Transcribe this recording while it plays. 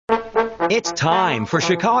It's time for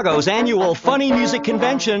Chicago's annual funny music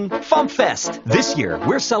convention, FumpFest. This year,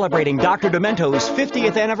 we're celebrating Dr. Demento's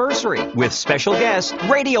 50th anniversary with special guest,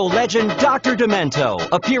 radio legend Dr. Demento,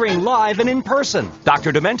 appearing live and in person.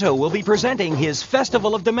 Dr. Demento will be presenting his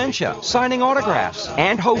Festival of Dementia, signing autographs,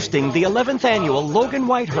 and hosting the 11th annual Logan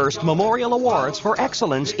Whitehurst Memorial Awards for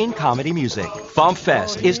Excellence in Comedy Music.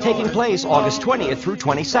 FumpFest is taking place August 20th through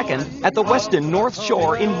 22nd at the Westin North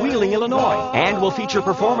Shore in Wheeling, Illinois, and will feature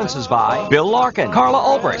performances by Bill Larkin, Carla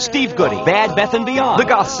Ulbrich, Steve Goody, Bad Beth and Beyond, The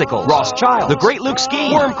Gothsicles, Ross Child, The Great Luke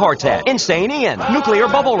Ski, Worm Quartet, Insane Ian, Nuclear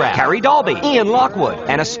Bubble Wrap, Carrie Dalby, Ian Lockwood,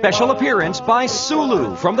 and a special appearance by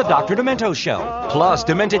Sulu from The Dr. Demento Show. Plus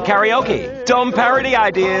Demented Karaoke, dumb parody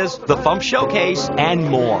ideas, the Fump Showcase, and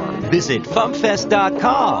more. Visit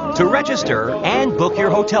FumpFest.com to register and book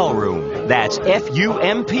your hotel room. That's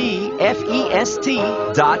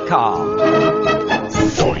FumpFest.com.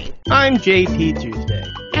 I'm JP Tuesday.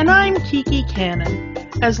 And I'm Kiki Cannon.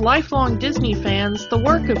 As lifelong Disney fans, the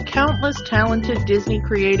work of countless talented Disney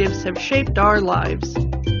creatives have shaped our lives.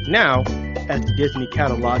 Now, as the Disney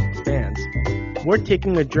catalog expands, we're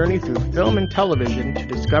taking a journey through film and television to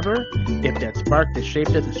discover if that spark that shaped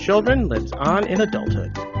us as children lives on in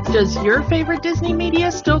adulthood. Does your favorite Disney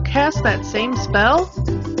media still cast that same spell?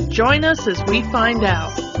 Join us as we find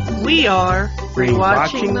out. We are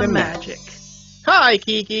Rewatching the Magic. Hi,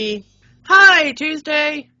 Kiki. Hi,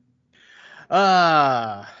 Tuesday.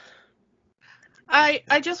 I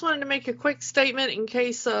just wanted to make a quick statement in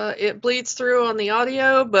case it bleeds through on the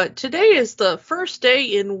audio, but today is the first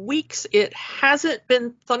day in weeks it hasn't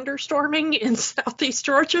been thunderstorming in southeast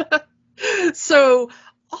Georgia. So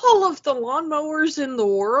all of the lawnmowers in the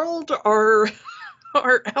world are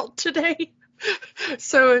out today.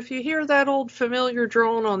 So if you hear that old familiar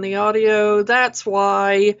drone on the audio, that's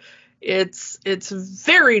why. It's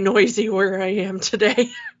very noisy where I am today.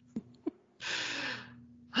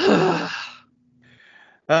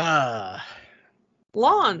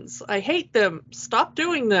 Lawns, I hate them. Stop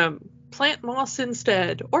doing them. Plant moss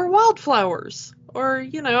instead. Or wildflowers. Or,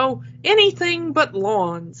 anything but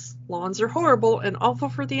lawns. Lawns are horrible and awful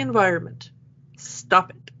for the environment. Stop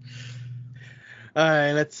it. All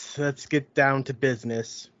right, let's get down to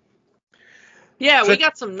business. Yeah, we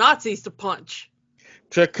got some Nazis to punch.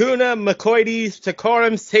 Trachuna Macoides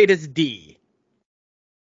Tacorum Satis D.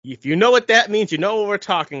 If you know what that means, you know what we're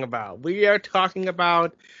talking about. We are talking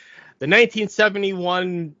about the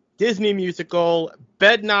 1971 Disney musical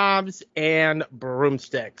Bedknobs and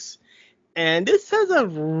Broomsticks. And this has a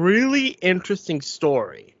really interesting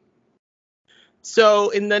story. So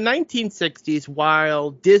in the 1960s,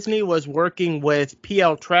 while Disney was working with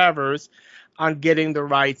P.L. Travers on getting the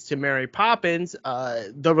rights to Mary Poppins,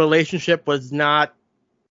 the relationship was not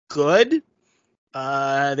good.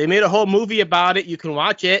 They made a whole movie about it. You can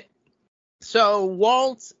watch it. So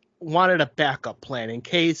Walt wanted a backup plan in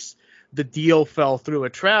case the deal fell through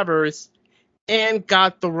at Travers, and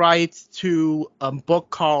got the rights to a book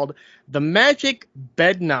called The Magic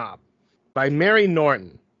Bedknob by Mary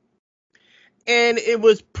Norton. And it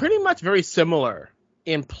was pretty much very similar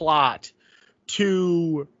in plot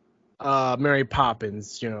to Mary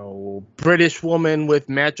Poppins, British woman with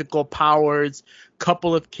magical powers,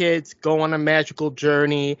 couple of kids go on a magical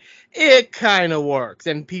journey. It kind of works,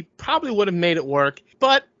 and he probably would have made it work,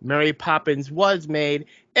 but Mary Poppins was made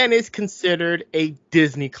and is considered a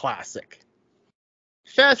Disney classic.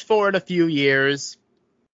 Fast forward a few years,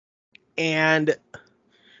 and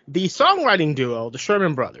the songwriting duo, the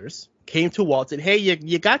Sherman Brothers, came to Walt and said, hey,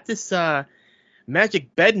 you got this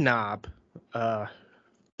Magic Bedknob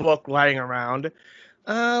book lying around.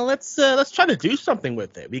 Let's try to do something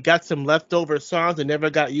with it. We got some leftover songs that never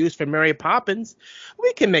got used for Mary Poppins.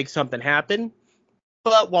 We can make something happen.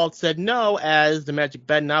 But Walt said no, as the Magic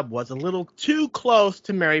Bedknob was a little too close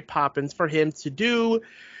to Mary Poppins for him to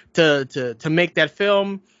make that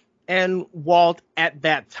film. And Walt at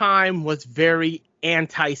that time was very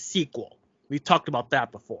anti-sequel. We talked about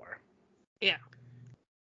that before. Yeah.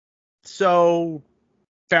 So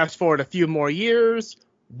fast forward a few more years,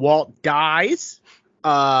 Walt dies.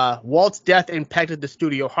 Walt's death impacted the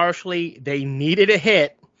studio harshly. They needed a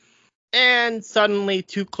hit. And suddenly,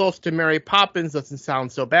 Too Close to Mary Poppins doesn't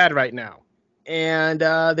sound so bad right now. And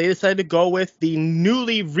they decided to go with the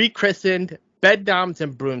newly rechristened Bedknobs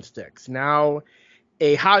and Broomsticks. Now,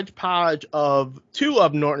 a hodgepodge of two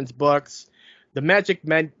of Norton's books, The Magic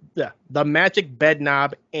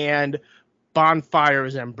Bedknob and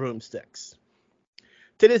Bonfires and Broomsticks.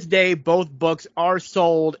 To this day, both books are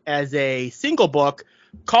sold as a single book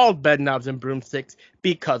called Bedknobs and Broomsticks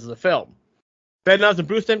because of the film. Bedknobs and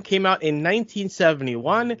Broomsticks came out in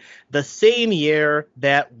 1971, the same year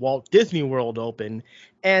that Walt Disney World opened.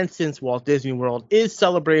 And since Walt Disney World is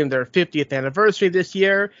celebrating their 50th anniversary this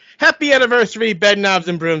year, happy anniversary, Bedknobs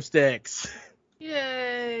and Broomsticks!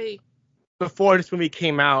 Yay! Before this movie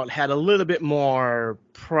came out, had a little bit more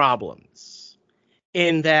problems.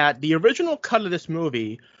 In that the original cut of this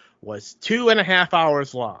movie was 2.5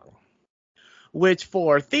 hours long. Which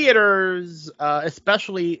for theaters,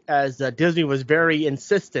 especially as Disney was very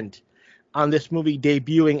insistent on this movie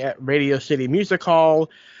debuting at Radio City Music Hall,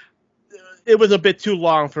 it was a bit too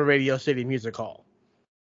long for Radio City Music Hall.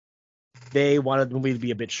 They wanted the movie to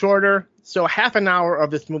be a bit shorter, so half an hour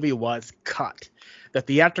of this movie was cut. The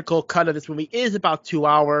theatrical cut of this movie is about 2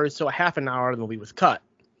 hours, so half an hour of the movie was cut.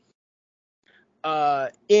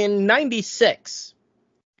 In 96,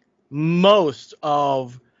 most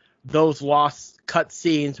of those lost cut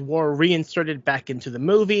scenes were reinserted back into the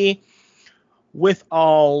movie with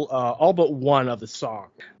all but one of the song.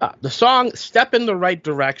 The song Step in the Right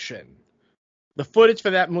Direction. The footage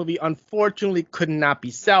for that movie unfortunately could not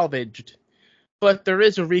be salvaged, but there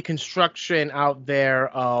is a reconstruction out there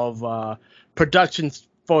of production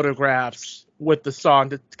photographs with the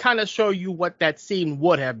song to kind of show you what that scene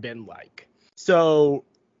would have been like. So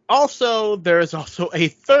also, there's also a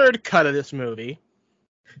third cut of this movie.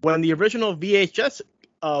 When the original VHS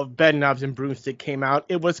of Bedknobs and Broomsticks came out,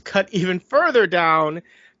 it was cut even further down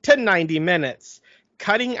to 90 minutes,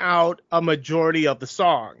 cutting out a majority of the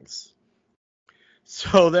songs.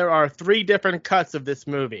 So there are 3 different cuts of this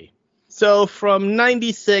movie. So from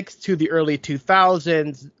 96 to the early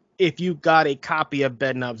 2000s, if you got a copy of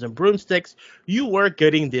Bedknobs and Broomsticks, you were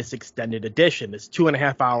getting this extended edition, this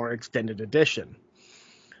 2.5-hour extended edition.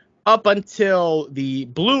 Up until the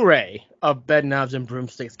Blu-ray of Bedknobs and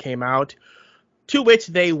Broomsticks came out, to which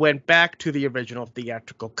they went back to the original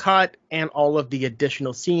theatrical cut, and all of the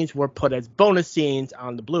additional scenes were put as bonus scenes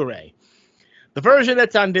on the Blu-ray. The version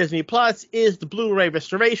that's on Disney Plus is the Blu-ray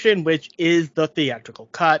restoration, which is the theatrical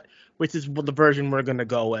cut, which is the version we're going to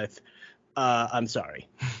go with. I'm sorry.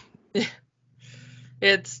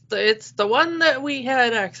 It's the one that we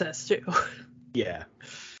had access to. Yeah.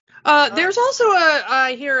 There's also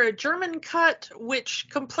I hear a German cut which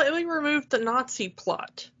completely removed the Nazi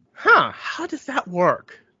plot. Huh, how does that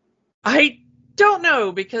work? I don't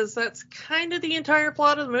know, because that's kind of the entire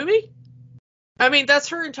plot of the movie. I mean, that's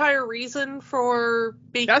her entire reason for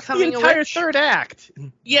becoming a witch. That's the entire third act.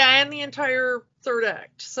 Yeah, and the entire third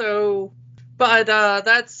act. So, but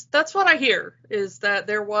that's what I hear, is that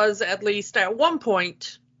there was at least at one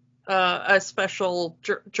point a special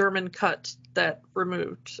German cut that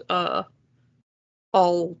removed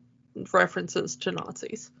all references to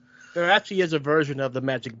Nazis. There actually is a version of the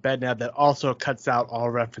Magic Bedknob that also cuts out all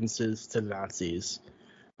references to the Nazis.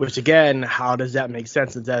 Which, again, how does that make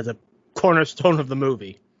sense as a cornerstone of the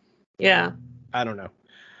movie? Yeah. I don't know.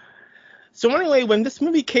 So anyway, when this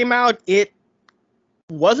movie came out, it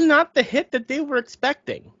was not the hit that they were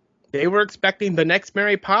expecting. They were expecting the next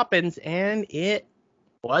Mary Poppins, and it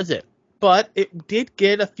wasn't. But it did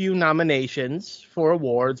get a few nominations for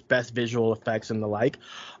awards, best visual effects and the like.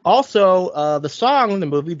 Also, the song in the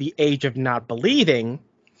movie, The Age of Not Believing,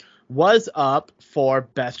 was up for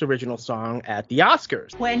best original song at the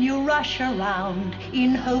Oscars. When you rush around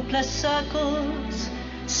in hopeless circles,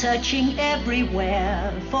 searching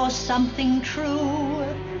everywhere for something true,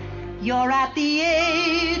 you're at the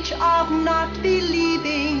age of not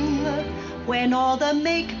believing, when all the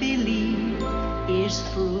make-believe is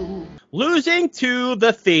through. Losing to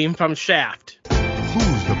the theme from Shaft.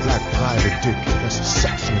 Who's the black private dick that's a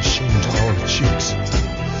sex machine to all the chicks?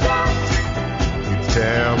 You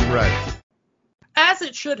damn right. As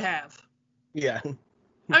it should have. Yeah.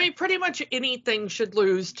 I mean, pretty much anything should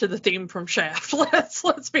lose to the theme from Shaft.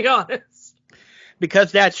 Let's be honest.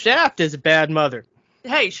 Because that Shaft is a bad mother.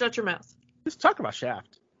 Hey, shut your mouth. Let's talk about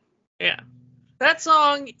Shaft. Yeah. That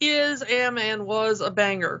song is and was a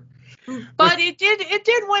banger. But it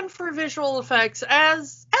did win for visual effects,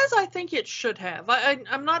 as I think it should have.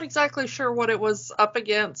 I'm not exactly sure what it was up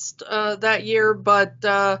against that year, but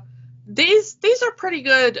these are pretty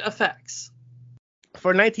good effects. For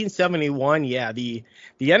 1971, yeah, the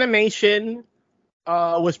animation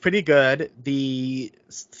was pretty good. The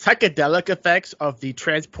psychedelic effects of the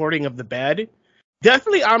transporting of the bed,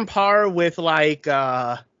 definitely on par with like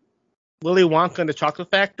Willy Wonka and the Chocolate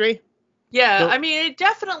Factory. Yeah, So, I mean, it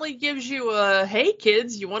definitely gives you a, hey,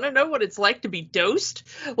 kids, you want to know what it's like to be dosed?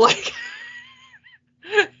 Like,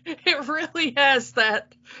 it really has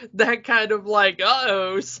that kind of like,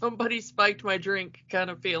 uh-oh, somebody spiked my drink kind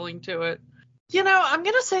of feeling to it. You know, I'm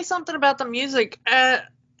going to say something about the music. I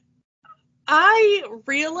I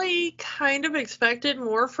really kind of expected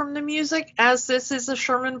more from the music, as this is a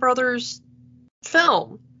Sherman Brothers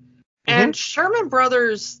film. And Sherman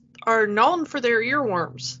Brothers are known for their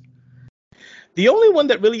earworms. The only one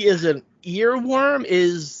that really is an earworm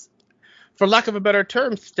is, for lack of a better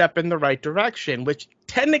term, Step in the Right Direction, which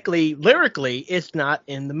technically, lyrically, is not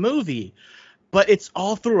in the movie, but it's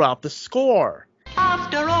all throughout the score.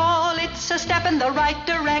 After all, it's a step in the right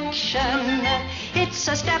direction. It's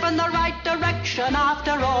a step in the right direction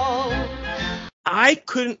after all. I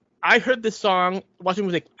heard this song, watching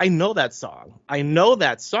music, I know that song.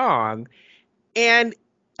 And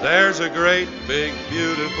there's a great, big,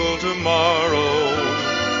 beautiful tomorrow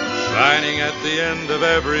shining at the end of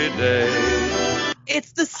every day.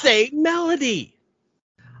 It's the same melody.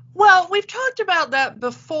 Well, we've talked about that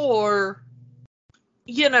before,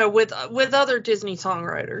 with other Disney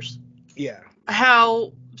songwriters. Yeah.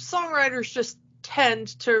 How songwriters just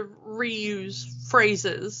tend to reuse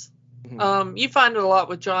phrases. Mm-hmm. You find it a lot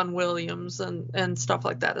with John Williams and stuff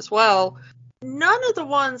like that as well. None of the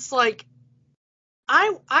ones, like,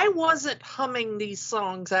 I wasn't humming these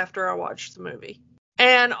songs after I watched the movie.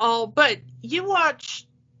 But you watch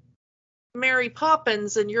Mary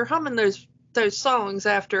Poppins and you're humming those songs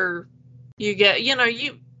after you get,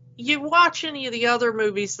 you watch any of the other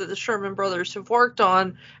movies that the Sherman Brothers have worked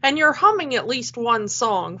on, and you're humming at least one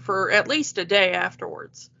song for at least a day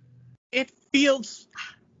afterwards. It feels...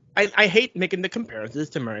 I hate making the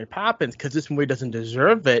comparisons to Mary Poppins because this movie doesn't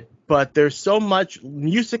deserve it, but there's so much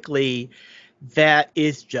musically that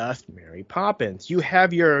is just Mary Poppins. You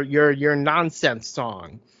have your nonsense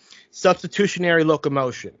song. Substitutionary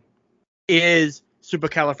Locomotion is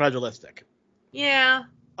supercalifragilistic. Yeah.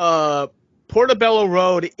 Portobello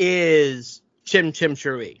Road is Chim Chim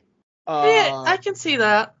Cheree. Yeah, I can see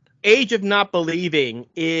that. Age of Not Believing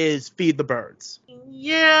is Feed the Birds.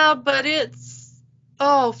 Yeah, but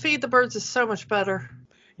Feed the Birds is so much better.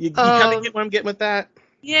 You kind of get what I'm getting with that?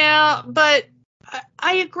 Yeah, but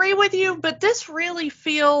I agree with you, but this really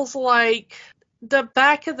feels like the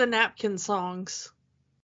back of the napkin songs.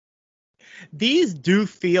 These do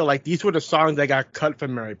feel like these were the songs that got cut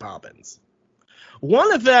from Mary Poppins.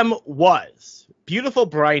 One of them was Beautiful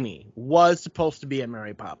Briny was supposed to be a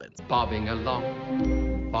Mary Poppins. Bobbing along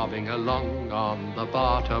on the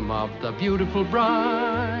bottom of the beautiful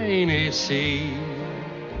briny sea.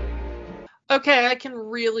 Okay, I can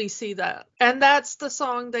really see that. And that's the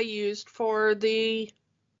song they used for the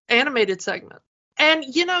animated segment. And,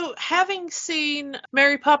 having seen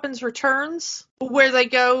Mary Poppins Returns, where they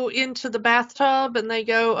go into the bathtub and they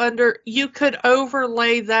go under, you could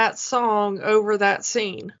overlay that song over that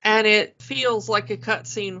scene. And it feels like a cut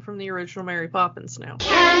scene from the original Mary Poppins now.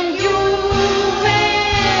 Can you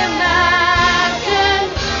imagine that?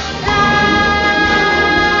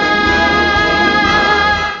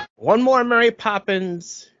 One more Mary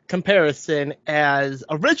Poppins comparison, as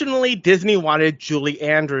originally Disney wanted Julie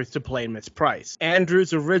Andrews to play Miss Price.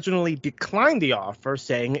 Andrews originally declined the offer,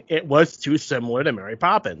 saying it was too similar to Mary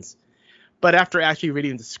Poppins. But after actually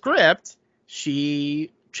reading the script,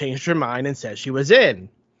 she changed her mind and said she was in,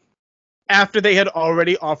 after they had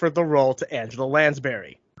already offered the role to Angela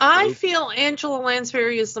Lansbury. I feel Angela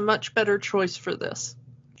Lansbury is the much better choice for this.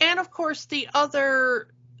 And of course, the other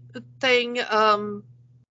thing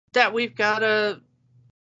that we've got to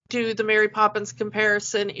do the Mary Poppins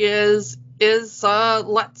comparison is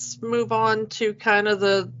let's move on to kind of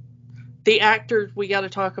the actors we got to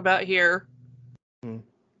talk about here.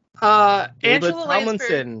 Angela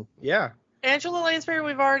Tomlinson, yeah. Angela Lansbury,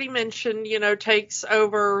 we've already mentioned, takes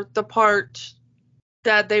over the part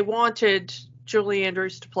that they wanted Julie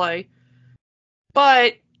Andrews to play.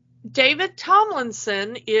 But David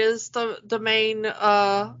Tomlinson is the main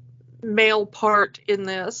male part in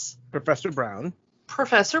this.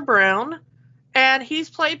 Professor Brown, and he's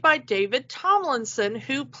played by David Tomlinson,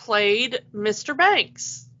 who played Mr.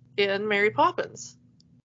 Banks in Mary Poppins.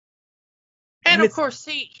 And of course,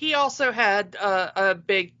 he also had a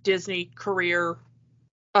big Disney career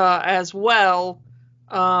as well.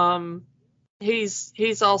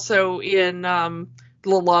 He's also in The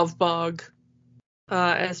Love Bug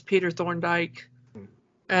as Peter Thorndike.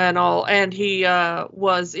 And he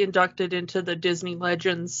was inducted into the Disney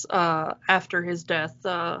Legends after his death,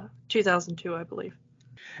 2002, I believe.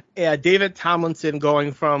 Yeah, David Tomlinson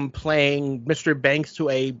going from playing Mr. Banks to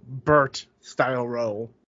a Bert-style role.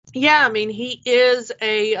 Yeah, I mean, he is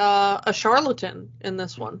a charlatan in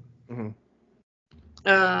this one. Mm-hmm.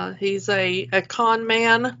 He's a con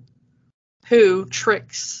man who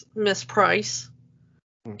tricks Miss Price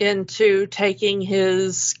into taking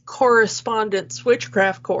his correspondence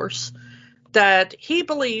witchcraft course that he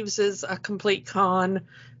believes is a complete con,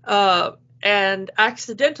 and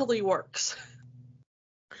accidentally works.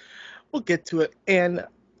 We'll get to it. And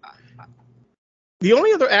the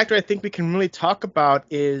only other actor I think we can really talk about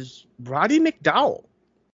is Roddy McDowall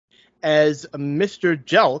as Mr.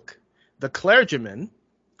 Jelk, the clergyman,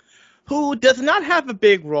 who does not have a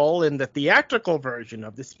big role in the theatrical version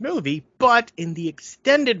of this movie, but in the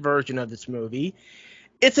extended version of this movie,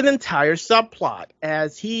 it's an entire subplot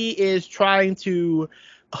as he is trying to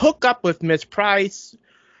hook up with Miss Price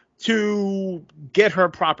to get her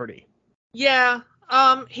property. Yeah,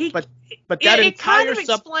 But that it entire kind of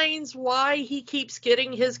explains why he keeps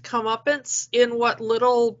getting his comeuppance in what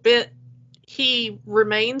little bit he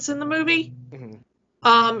remains in the movie.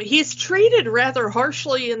 Mhm. He's treated rather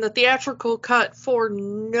harshly in the theatrical cut for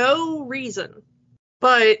no reason,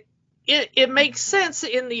 but it makes sense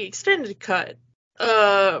in the extended cut.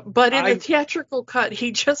 But in the theatrical cut,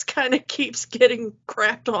 he just kind of keeps getting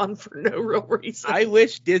crapped on for no real reason. I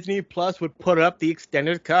wish Disney Plus would put up the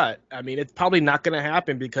extended cut. I mean, it's probably not going to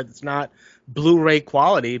happen because it's not Blu-ray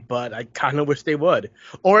quality, but I kind of wish they would.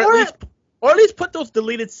 Or at least put those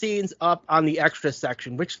deleted scenes up on the extra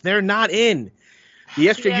section, which they're not in. The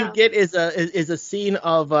extra you get is a scene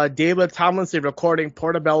of David Tomlinson recording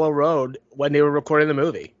Portobello Road when they were recording the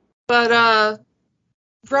movie. But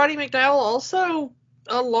Roddy McDowall also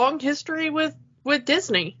a long history with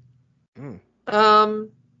Disney. And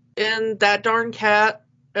That Darn Cat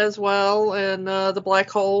as well, and The Black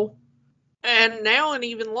Hole. And now an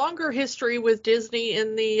even longer history with Disney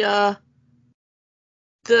in the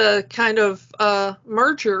kind of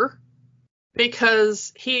merger,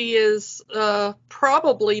 because he is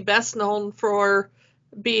probably best known for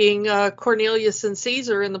being Cornelius and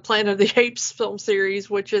Caesar in the Planet of the Apes film series,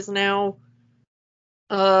 which is now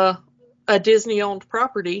a Disney-owned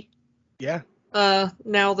property. Yeah.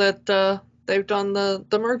 Now that they've done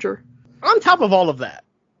the merger. On top of all of that,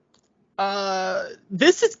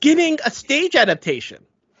 this is getting a stage adaptation.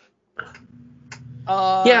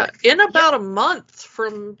 In about a month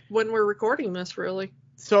from when we're recording this, really.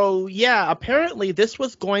 So, yeah, apparently this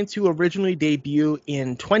was going to originally debut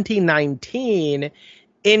in 2019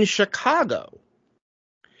 in Chicago.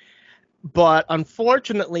 But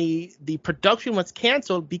unfortunately, the production was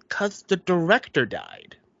canceled because the director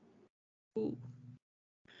died. Ooh.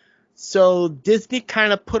 So Disney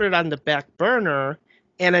kind of put it on the back burner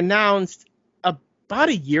and announced about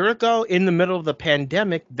a year ago, in the middle of the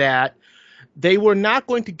pandemic, that they were not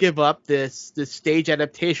going to give up this stage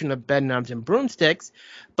adaptation of Bedknobs and Broomsticks,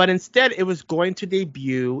 but instead it was going to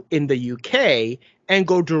debut in the UK and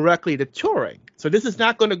go directly to touring. So this is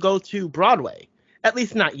not going to go to Broadway, at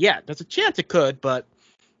least not yet. There's a chance it could, but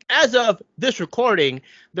as of this recording,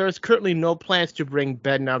 there is currently no plans to bring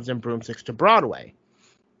Bedknobs and Broomsticks to Broadway.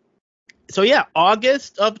 So yeah,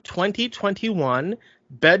 August of 2021,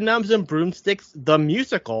 Bedknobs and Broomsticks, the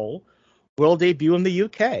musical, will debut in the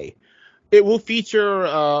UK. It will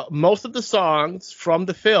feature most of the songs from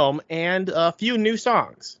the film and a few new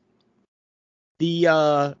songs.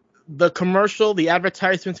 The commercial, the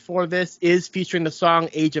advertisements for this is featuring the song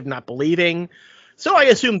 "Age of Not Believing," so I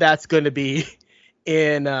assume that's going to be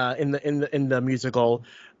in the musical.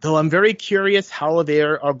 Though I'm very curious how they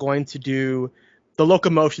are going to do the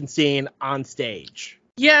locomotion scene on stage.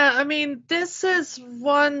 Yeah, I mean, this is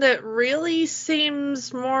one that really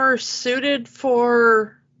seems more suited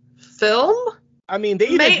for film. I mean, they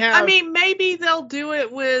even have... I mean, maybe they'll do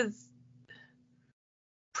it with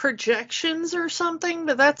projections or something,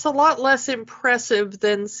 but that's a lot less impressive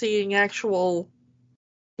than seeing actual,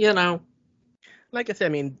 Like I said, I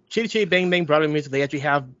mean, Chitty Chitty Bang Bang Broadway music, they actually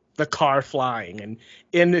have the car flying.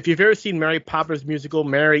 And if you've ever seen Mary Poppins musical,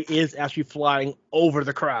 Mary is actually flying over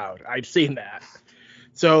the crowd. I've seen that.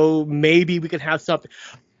 So maybe we could have something.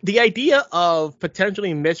 The idea of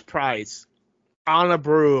potentially Miss Price on a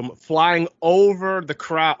broom flying over the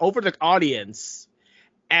crowd, over the audience,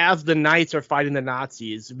 as the knights are fighting the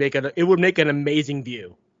Nazis, it would make an amazing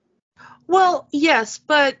view. Well, yes,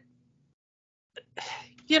 but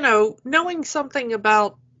knowing something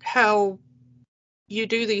about how you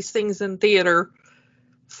do these things in theater,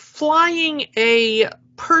 flying a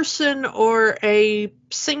person or a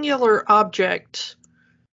singular object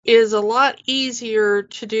is a lot easier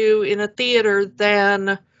to do in a theater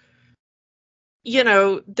than,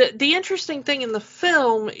 the interesting thing in the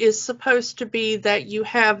film is supposed to be that you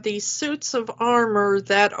have these suits of armor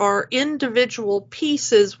that are individual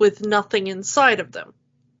pieces with nothing inside of them.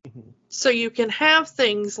 Mm-hmm. So you can have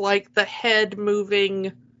things like the head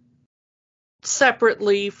moving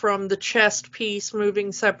separately from the chest piece,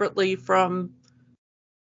 moving separately from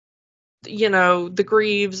the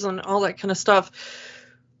Greaves and all that kind of stuff,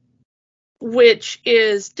 which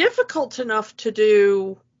is difficult enough to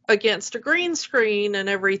do against a green screen and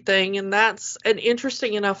everything, and that's an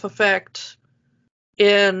interesting enough effect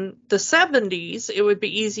in the 70s. It would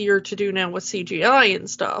be easier to do now with CGI and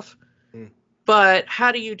stuff. But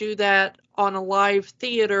how do you do that on a live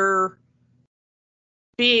theater,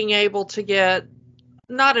 being able to get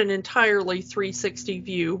not an entirely 360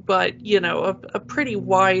 view, but a pretty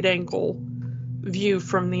wide angle view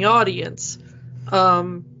from the audience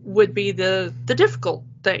would be the difficult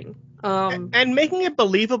thing. And making it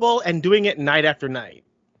believable and doing it night after night.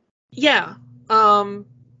 Yeah.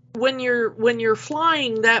 When you're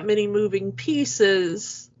flying that many moving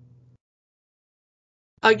pieces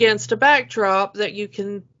against a backdrop that you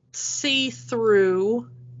can see through,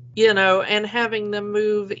 and having them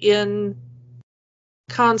move in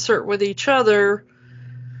concert with each other,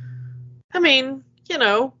 I mean,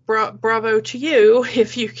 bravo to you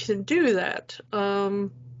if you can do that.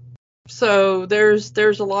 So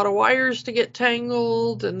there's a lot of wires to get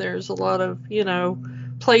tangled, and there's a lot of,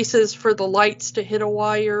 places for the lights to hit a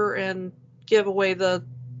wire and give away the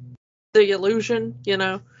illusion,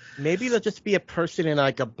 Maybe there'll just be a person in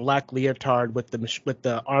like a black leotard with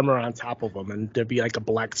the armor on top of them, and there'll be like a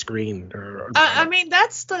black screen. I mean,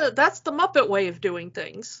 that's the Muppet way of doing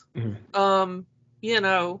things. And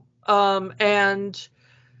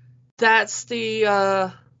that's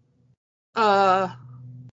the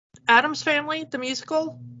Addams Family, the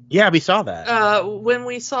musical. Yeah, we saw that. When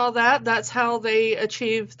we saw that, that's how they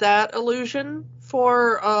achieved that illusion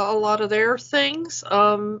for a lot of their things.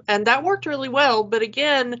 And that worked really well. But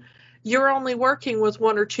again, you're only working with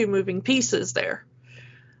one or two moving pieces there.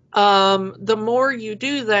 The more you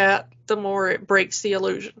do that, the more it breaks the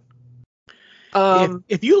illusion.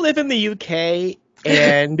 If you live in the UK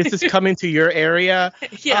and this is coming to your area,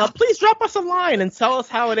 please drop us a line and tell us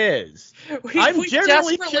how it is. I'm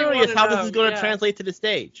generally curious how this is going to translate to the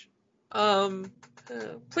stage.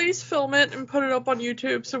 Please film it and put it up on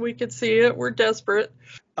YouTube so we can see it. We're desperate.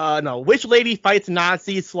 No, Which Lady Fights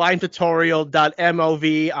Nazis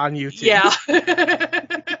slimetutorial.mov on YouTube. Yeah.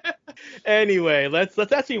 Anyway, let's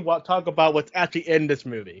actually talk about what's actually in this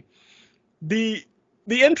movie. The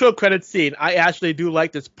intro credit scene, I actually do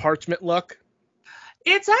like this parchment look.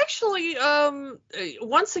 It's actually,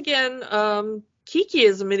 once again, Kiki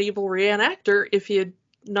is a medieval reenactor, if you'd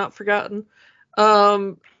not forgotten.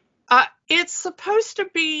 It's supposed to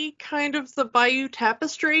be kind of the Bayeux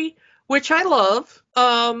Tapestry, which I love.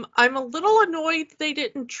 I'm a little annoyed they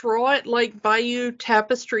didn't draw it like Bayeux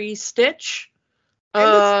Tapestry Stitch.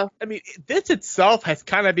 This itself has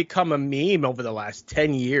kind of become a meme over the last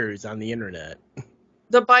 10 years on the internet.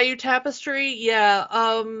 The Bayeux Tapestry,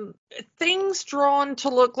 yeah. Things drawn to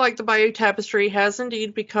look like the Bayeux Tapestry has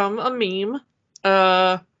indeed become a meme.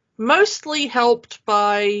 Mostly helped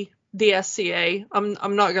by the SCA.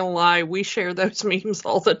 I'm not gonna lie, we share those memes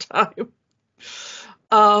all the time.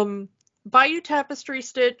 Bayeux Tapestry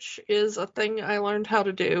Stitch is a thing I learned how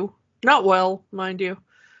to do. Not well, mind you.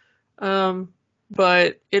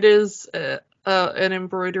 But it is an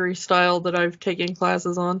embroidery style that I've taken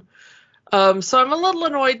classes on. So I'm a little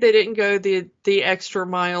annoyed they didn't go the extra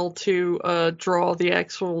mile to draw the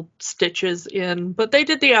actual stitches in, but they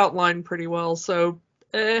did the outline pretty well, so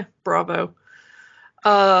bravo.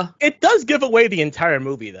 It does give away the entire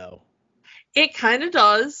movie, though. It kind of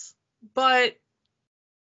does, but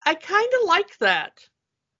I kind of like that.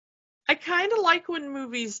 I kind of like when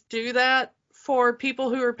movies do that for people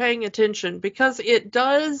who are paying attention, because it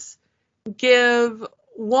does give...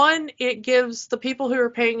 One, it gives the people who are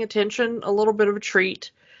paying attention a little bit of a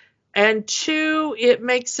treat. And two, it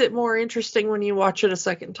makes it more interesting when you watch it a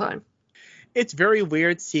second time. It's very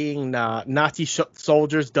weird seeing Nazi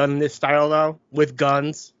soldiers done in this style, though, with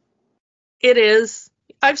guns. It is.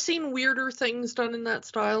 I've seen weirder things done in that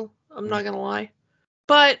style. I'm not going to lie.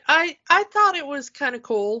 But I thought it was kind of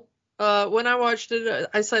cool. When I watched it,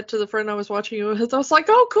 I said to the friend I was watching it with, I was like,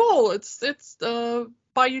 oh, cool. It's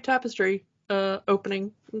Bayeux Tapestry.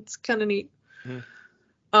 Opening. It's kind of neat.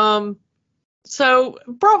 So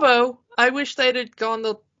bravo. I wish they'd had gone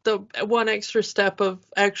the one extra step of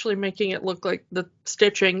actually making it look like the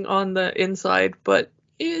stitching on the inside, but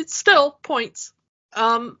it's still points.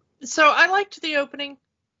 So I liked the opening.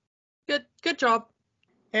 Good job.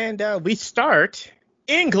 And we start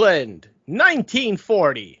England,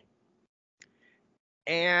 1940.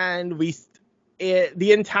 And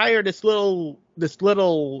the entire this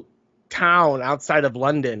little town outside of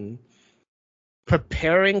London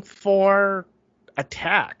preparing for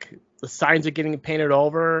attack. The signs are getting painted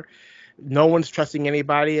over. no one's trusting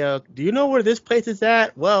anybody. Do you know where this place is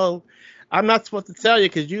at? Well, I'm not supposed to tell you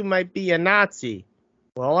because you might be a Nazi.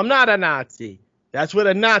 Well, I'm not a Nazi. That's what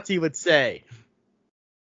a Nazi would say.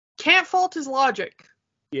 Can't fault his logic.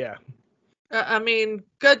 Yeah. I mean,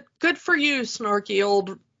 good for you, snarky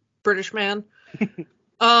old British man.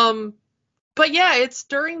 But yeah, it's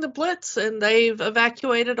during the Blitz, and they've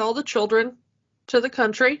evacuated all the children to the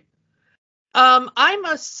country. I'm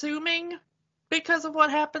assuming, because of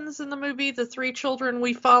what happens in the movie, the 3 children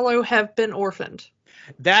we follow have been orphaned.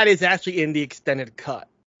 That is actually in the extended cut.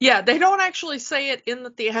 Yeah, they don't actually say it in the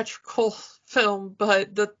theatrical film,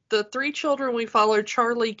 but the 3 children we follow,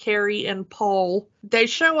 Charlie, Carrie, and Paul, they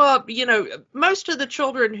show up. Most of the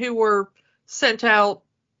children who were sent out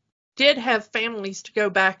did have families to go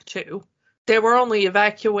back to. They were only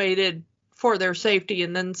evacuated for their safety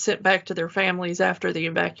and then sent back to their families after the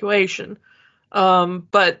evacuation.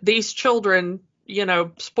 But these children,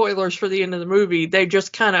 spoilers for the end of the movie, they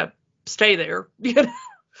just kind of stay there.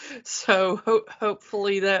 So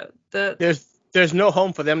hopefully that there's no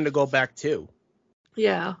home for them to go back to.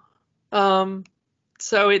 Yeah.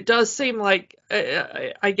 So it does seem like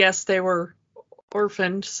I guess they were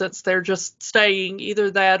orphaned, since they're just staying.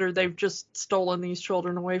 Either that or they've just stolen these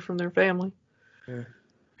children away from their family. Yeah.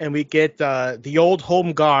 And we get the old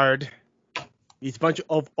home guard, these bunch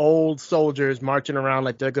of old soldiers marching around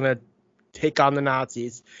like they're gonna take on the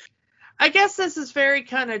Nazis. I guess this is very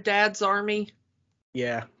kind of Dad's Army.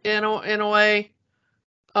 Yeah. In a way.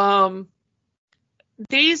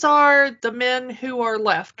 These are the men who are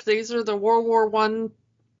left. These are the World War I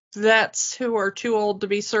vets who are too old to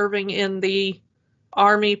be serving in the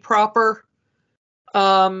army proper.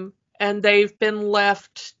 And they've been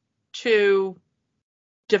left to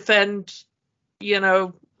defend,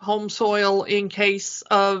 home soil in case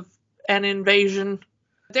of an invasion.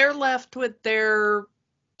 They're left with their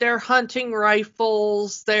hunting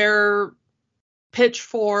rifles, their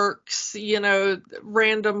pitchforks,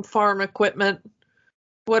 random farm equipment,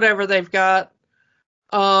 whatever they've got.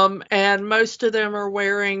 And most of them are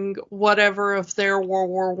wearing whatever of their World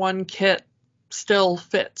War I kit still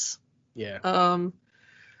fits. Yeah.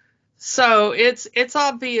 So it's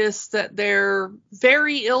obvious that they're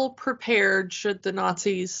very ill prepared should the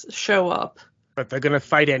Nazis show up. But they're gonna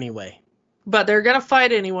fight anyway.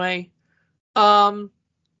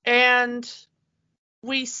 And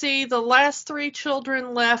we see the last 3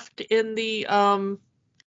 children left in the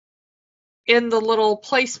little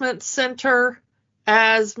placement center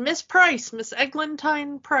as Miss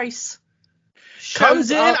Eglantine Price, comes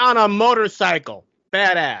in on a motorcycle.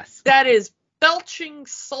 Badass. That is belching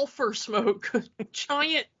sulfur smoke.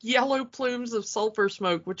 Giant yellow plumes of sulfur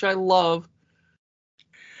smoke, which I love.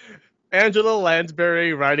 Angela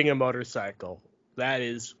Lansbury riding a motorcycle. That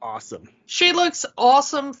is awesome. She looks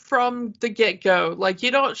awesome from the get-go. Like,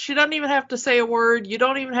 she doesn't even have to say a word. You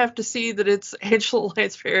don't even have to see that it's Angela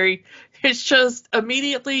Lansbury. It's just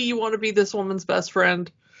immediately you want to be this woman's best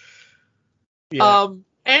friend. Yeah.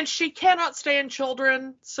 And she cannot stand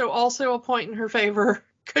children, so also a point in her favor.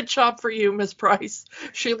 Good job for you, Miss Price.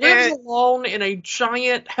 She lives alone in a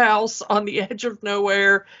giant house on the edge of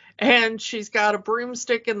nowhere, and she's got a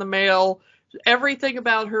broomstick in the mail. Everything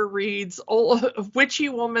about her reads a witchy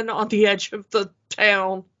woman on the edge of the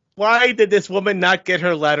town. Why did this woman not get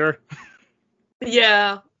her letter?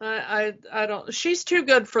 Yeah, I don't. She's too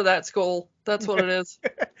good for that school. That's what it is.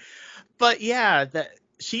 But yeah,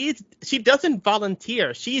 she doesn't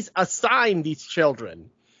volunteer. She's assigned these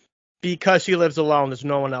children because she lives alone. There's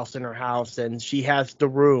no one else in her house, and she has the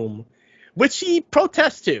room, which she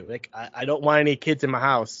protests to. Like, I don't want any kids in my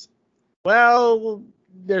house. Well,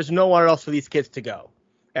 there's nowhere else for these kids to go,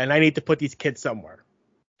 and I need to put these kids somewhere.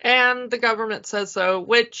 And the government says so,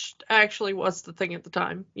 which actually was the thing at the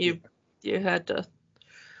time. You had to.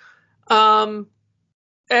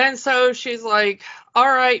 And so she's like, all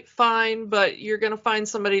right, fine, but you're going to find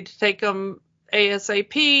somebody to take them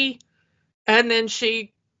ASAP. And then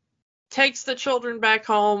she takes the children back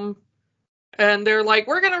home, and they're like,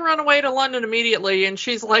 we're going to run away to London immediately. And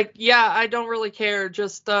she's like, yeah, I don't really care.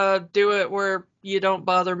 Just do it where you don't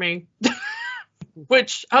bother me.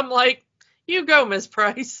 Which I'm like, you go, Miss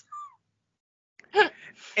Price.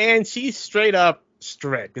 And she's straight up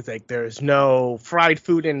strict. It's like, there's no fried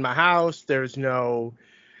food in my house. There's no,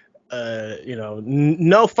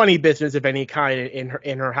 no funny business of any kind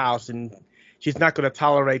in her house. And she's not going to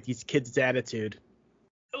tolerate these kids' attitude.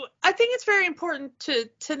 I think it's very important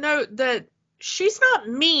to note that she's not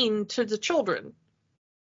mean to the children.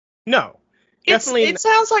 No. It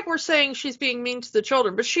sounds like we're saying she's being mean to the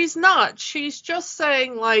children, but she's not. She's just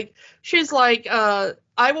saying, like,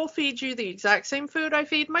 I will feed you the exact same food I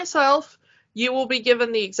feed myself. You will be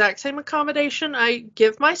given the exact same accommodation I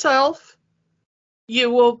give myself.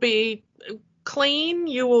 You will be clean.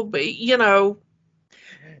 You will be,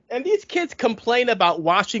 And these kids complain about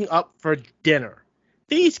washing up for dinner.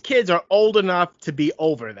 These kids are old enough to be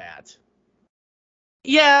over that.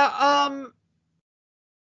 Yeah,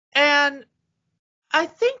 and I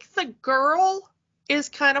think the girl is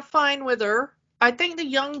kind of fine with her. I think the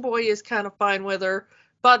young boy is kind of fine with her.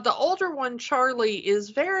 But the older one, Charlie,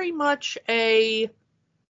 is very much he's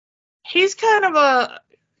kind of a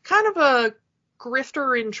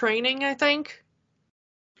grifter in training, I think.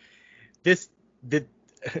 This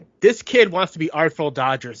kid wants to be Artful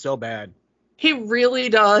Dodger so bad. He really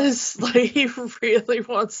does. Like, he really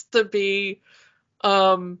wants to be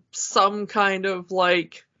some kind of,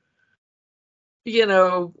 like,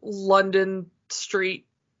 London street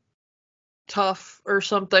tough or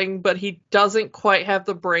something, but he doesn't quite have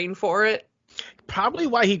the brain for it. Probably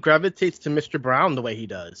why he gravitates to Mr. Brown the way he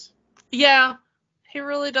does. Yeah, he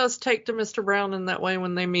really does take to Mr. Brown in that way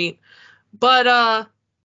when they meet. But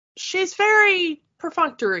she's very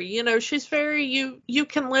perfunctory, she's very you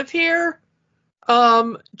can live here.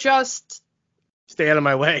 Just stay out of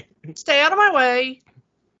my way. Stay out of my way.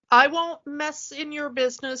 I won't mess in your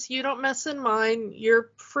business. You don't mess in mine.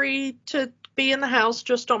 You're free to be in the house.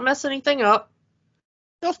 Just don't mess anything up.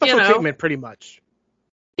 No special treatment, pretty much.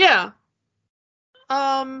 Yeah.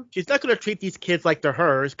 She's not going to treat these kids like they're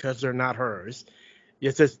hers, because they're not hers.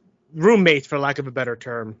 It's just roommates, for lack of a better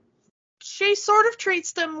term. She sort of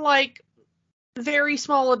treats them like very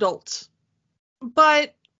small adults.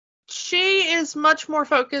 But she is much more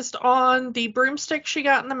focused on the broomstick she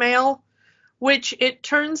got in the mail, which it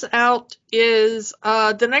turns out is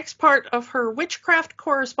the next part of her witchcraft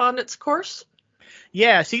correspondence course.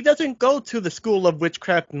 Yeah, she doesn't go to the School of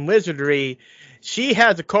Witchcraft and Wizardry. She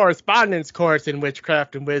has a correspondence course in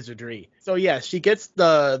witchcraft and wizardry. So yeah, she gets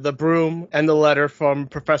the broom and the letter from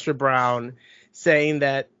Professor Brown saying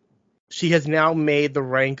that she has now made the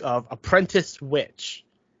rank of apprentice witch.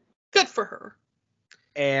 Good for her.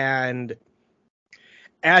 And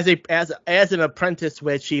as an apprentice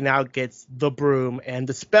witch, she now gets the broom and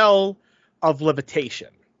the spell of levitation.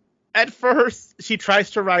 At first, she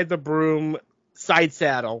tries to ride the broom side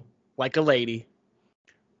saddle like a lady,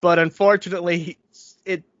 but unfortunately,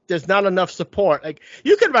 there's not enough support. Like,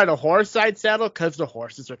 you can ride a horse side saddle because the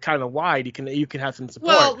horses are kind of wide. You can have some support.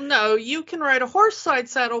 Well, no, you can ride a horse side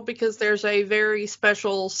saddle because there's a very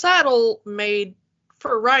special saddle made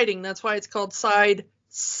for riding. That's why it's called side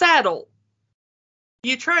saddle.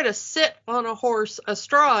 You try to sit on a horse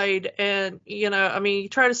astride, and you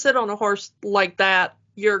try to sit on a horse like that,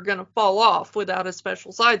 you're gonna fall off without a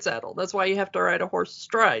special side saddle. That's why you have to ride a horse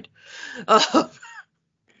astride.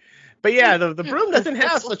 But yeah, the broom doesn't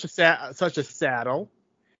have such a saddle,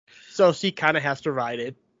 so she kind of has to ride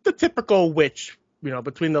it. The typical witch,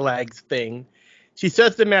 between the legs thing. She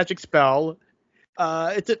says the magic spell.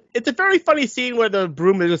 It's a very funny scene where the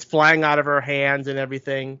broom is just flying out of her hands and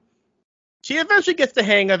everything. She eventually gets the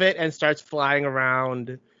hang of it and starts flying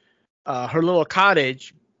around her little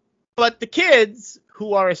cottage. But the kids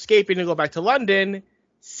who are escaping to go back to London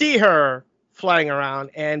see her flying around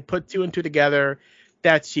and put two and two together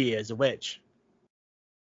that she is a witch.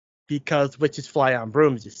 Because witches fly on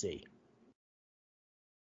brooms, you see.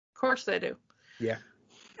 Of course they do. Yeah.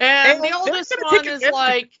 And the oldest one is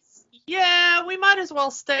like, yeah, we might as well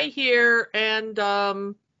stay here and,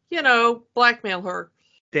 blackmail her.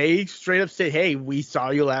 They straight up say, hey, we saw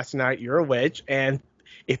you last night. You're a witch. And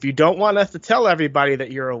if you don't want us to tell everybody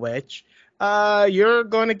that you're a witch, you're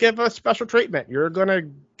going to give us special treatment. You're going to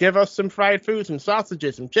give us some fried food, some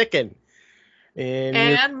sausages, some chicken.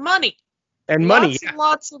 And money. And money.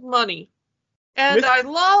 Lots of money. And I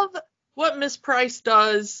love what Miss Price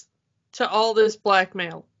does to all this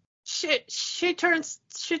blackmail. She turns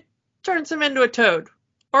him into a toad.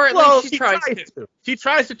 Or at least she tries to. She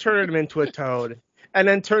tries to turn him into a toad and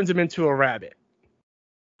then turns him into a rabbit.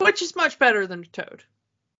 Which is much better than a toad.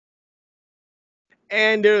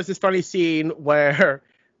 And there was this funny scene where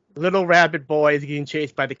little rabbit boy is getting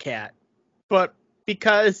chased by the cat. But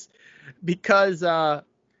because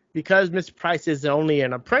Miss Price is only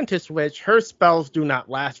an apprentice witch, her spells do not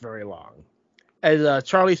last very long. As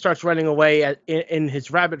Charlie starts running away in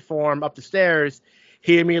his rabbit form up the stairs,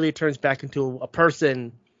 he immediately turns back into a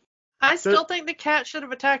person. I still think the cat should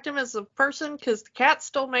have attacked him as a person, because the cat's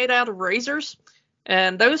still made out of razors,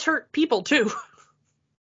 and those hurt people too.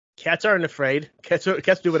 Cats aren't afraid. Cats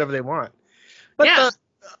do whatever they want. But yeah.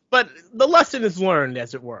 But the lesson is learned,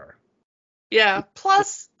 as it were. Yeah.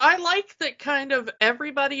 Plus, I like that kind of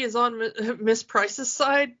everybody is on Miss Price's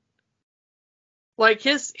side. Like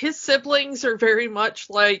his siblings are very much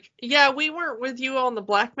like, yeah, we weren't with you on the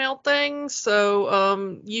blackmail thing,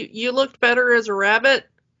 so you looked better as a rabbit.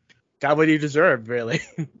 Got what you deserved, really.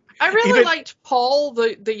 I really liked Paul,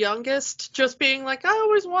 the youngest, just being like, I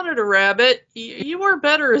always wanted a rabbit. You were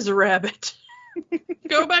better as a rabbit.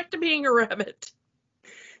 Go back to being a rabbit.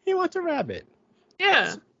 He wants a rabbit.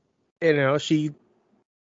 Yeah.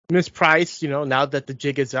 Miss Price, now that the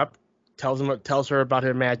jig is up, tells her about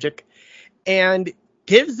her magic, and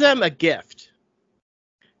gives them a gift,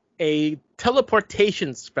 a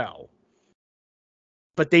teleportation spell.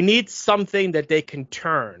 But they need something that they can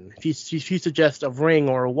turn. She suggests a ring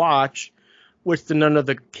or a watch, which none of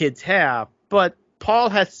the kids have. But Paul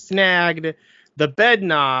has snagged the bed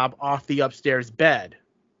knob off the upstairs bed.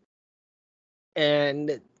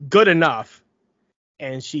 And good enough.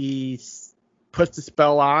 And she puts the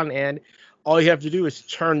spell on, and all you have to do is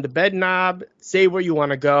turn the bed knob, say where you want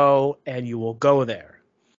to go, and you will go there.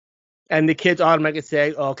 And the kids automatically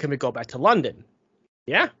say, oh, can we go back to London?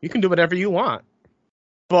 Yeah, you can do whatever you want.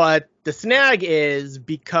 But the snag is,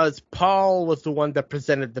 because Paul was the one that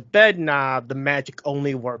presented the bed knob, the magic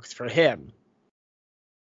only works for him.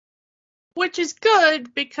 Which is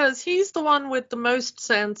good, because he's the one with the most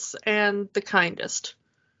sense and the kindest.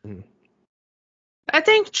 Mm. I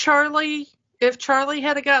think if Charlie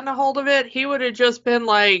had gotten a hold of it, he would have just been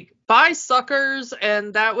like, bye, suckers,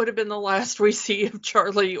 and that would have been the last we see of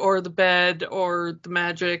Charlie or the bed or the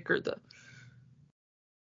magic or the...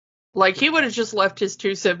 Like, he would have just left his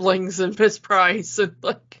two siblings and Miss Price and,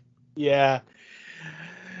 like... Yeah.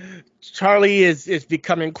 Charlie is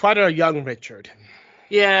becoming quite a young Richard.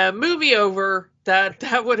 Yeah, movie over.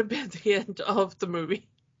 That would have been the end of the movie.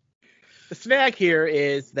 The snag here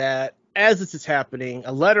is that as this is happening,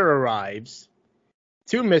 a letter arrives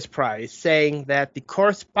to Miss Price saying that the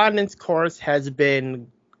correspondence course has been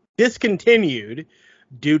discontinued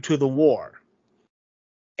due to the war.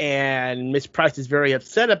 And Miss Price is very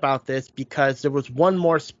upset about this because there was one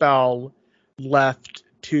more spell left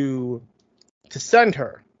to send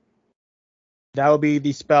her. That would be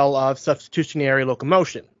the spell of substitutionary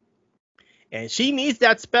locomotion. And she needs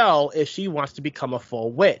that spell if she wants to become a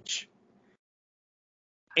full witch.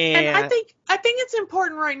 And I think it's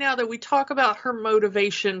important right now that we talk about her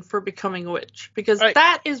motivation for becoming a witch, because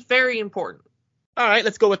that is very important. All right,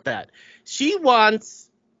 let's go with that. She wants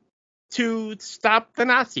to stop the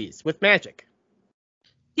Nazis with magic.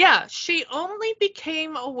 Yeah, she only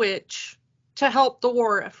became a witch to help the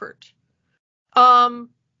war effort. While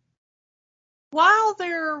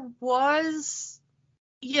there was,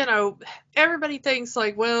 everybody thinks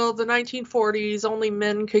like, well, the 1940s, only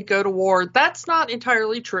men could go to war. That's not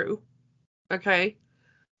entirely true. Okay.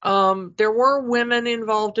 There were women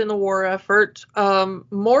involved in the war effort,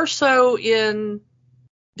 more so in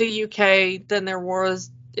the UK than there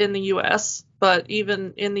was in the US, but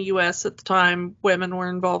even in the US at the time, women were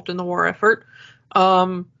involved in the war effort.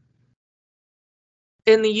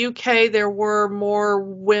 In the UK, there were more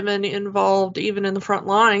women involved even in the front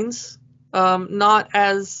lines, not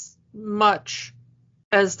as much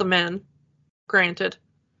as the men, granted.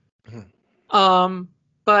 Mm-hmm.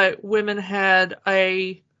 But women had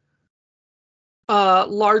a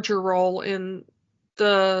larger role in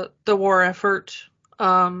the war effort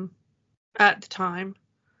at the time.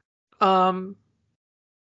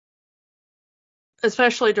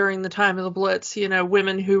 Especially during the time of the Blitz,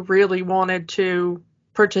 women who really wanted to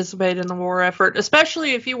participate in the war effort,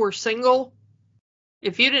 especially if you were single,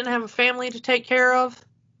 if you didn't have a family to take care of,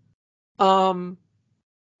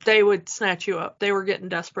 they would snatch you up. They were getting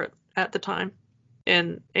desperate at the time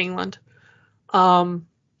in England.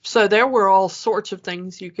 So there were all sorts of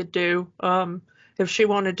things you could do. If she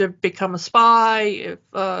wanted to become a spy,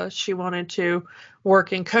 if she wanted to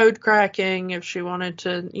work in code cracking, if she wanted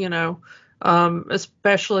to,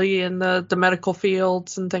 especially in the medical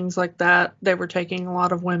fields and things like that, they were taking a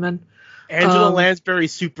lot of women. Angela Lansbury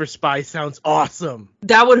super spy sounds awesome.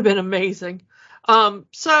 That would have been amazing.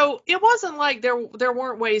 So it wasn't like there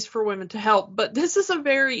weren't ways for women to help, but this is a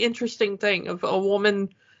very interesting thing of a woman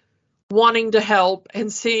wanting to help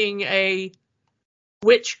and seeing a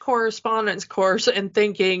witch correspondence course and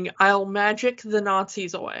thinking, I'll magic the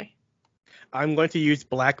Nazis away. I'm going to use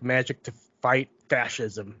black magic to fight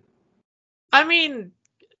fascism. I mean,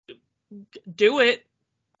 do it.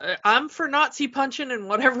 I'm for Nazi punching in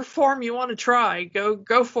whatever form you want to try.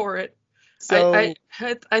 Go for it. So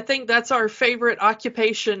I think that's our favorite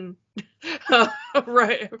occupation,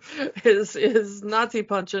 right? Is Nazi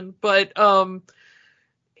punching. But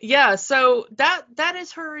Yeah, so that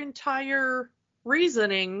is her entire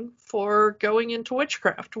reasoning for going into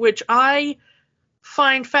witchcraft, which I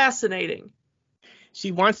find fascinating.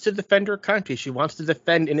 She wants to defend her country. She wants to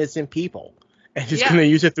defend innocent people. And she's Yeah. going to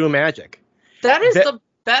use it through magic. That is the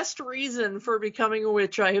best reason for becoming a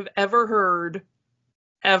witch I have ever heard,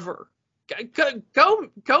 ever.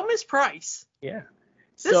 Go Miss Price. Yeah.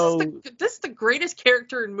 This is the greatest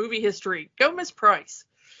character in movie history. Go Miss Price.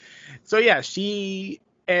 So yeah,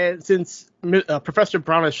 and since Professor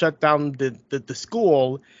Brown has shut down the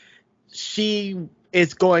school, she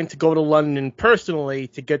is going to go to London personally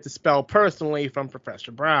to get the spell personally from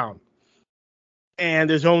Professor Brown. And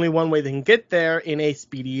there's only one way they can get there in a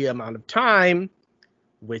speedy amount of time,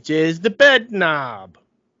 which is the bed knob.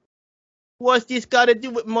 What's this got to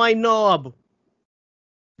do with my knob?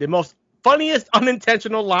 The most funniest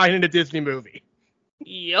unintentional line in a Disney movie.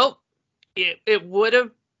 Yep. It would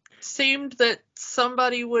have seemed that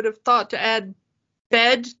somebody would have thought to add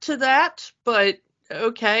bed to that, but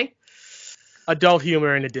okay. Adult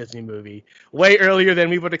humor in a Disney movie. Way earlier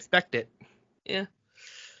than we would expect it. Yeah.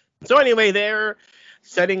 So anyway, they're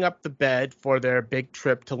setting up the bed for their big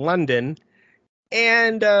trip to London.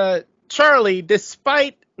 And Charlie,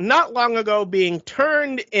 despite not long ago being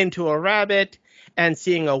turned into a rabbit and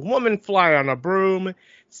seeing a woman fly on a broom,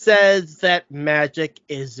 says that magic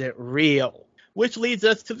isn't real. Which leads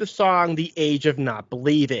us to the song The Age of Not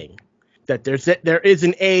Believing. That there is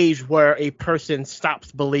an age where a person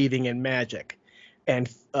stops believing in magic and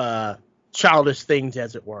childish things,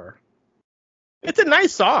 as it were. It's a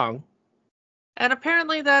nice song. And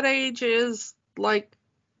apparently that age is like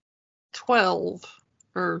 12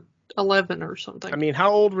 or 11 or something. I mean,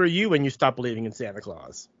 how old were you when you stopped believing in Santa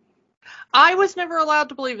Claus? I was never allowed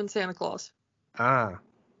to believe in Santa Claus. Ah.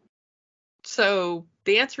 So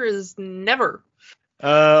the answer is never.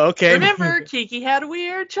 Okay. Remember, Kiki had a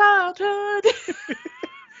weird childhood.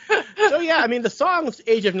 So yeah, I mean, the song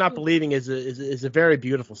 "Age of Not Believing" is a very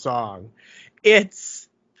beautiful song. It's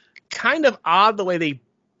kind of odd the way they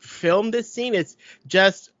filmed this scene. It's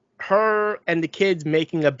just her and the kids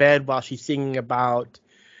making a bed while she's singing about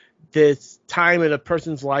this time in a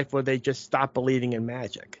person's life where they just stop believing in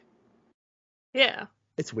magic. Yeah.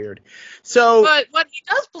 It's weird. So, but what he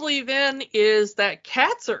does believe in is that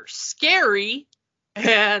cats are scary,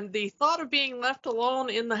 and the thought of being left alone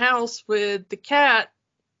in the house with the cat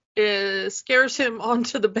scares him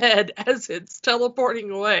onto the bed as it's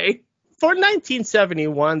teleporting away. For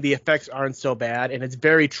 1971, the effects aren't so bad, and it's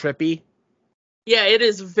very trippy. Yeah, it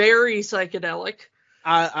is very psychedelic.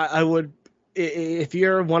 I would, if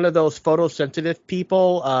you're one of those photosensitive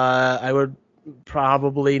people, I would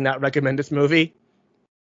probably not recommend this movie.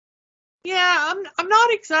 Yeah, I'm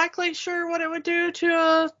not exactly sure what it would do to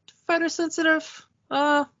a photosensitive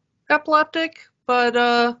epileptic, but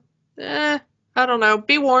I don't know.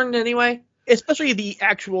 Be warned anyway. Especially the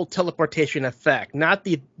actual teleportation effect, not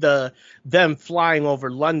the them flying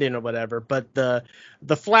over London or whatever, but the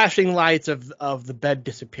flashing lights of the bed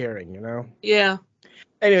disappearing, you know? Yeah.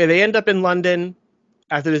 Anyway, they end up in London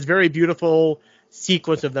after this very beautiful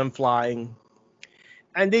sequence of them flying.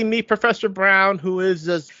 And they meet Professor Brown, who is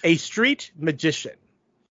a street magician,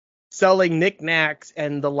 selling knickknacks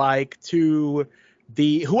and the like to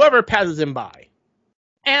whoever passes him by.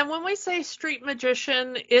 And when we say street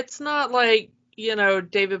magician, it's not like,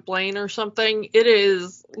 David Blaine or something. It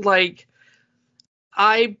is like,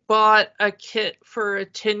 I bought a kit for a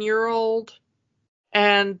 10-year-old,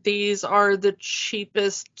 and these are the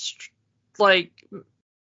cheapest,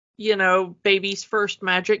 baby's first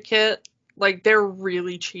magic kit. Like, they're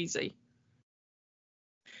really cheesy.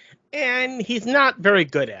 And he's not very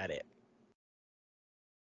good at it.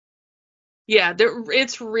 Yeah,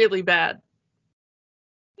 it's really bad.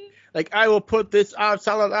 Like, I will put this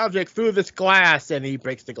solid object through this glass, and he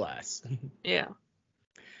breaks the glass. Yeah.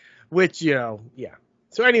 Which, yeah.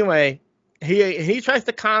 So anyway, he tries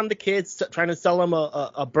to calm the kids, trying to sell them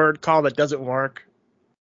a bird call that doesn't work.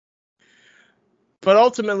 But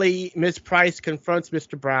ultimately, Miss Price confronts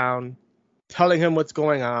Mr. Brown, telling him what's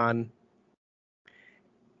going on.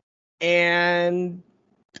 And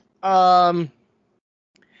at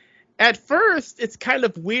first, it's kind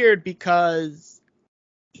of weird because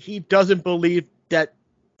he doesn't believe that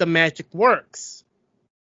the magic works.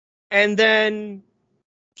 And then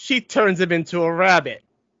she turns him into a rabbit.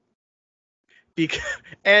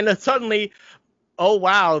 And suddenly, oh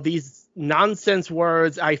wow, these nonsense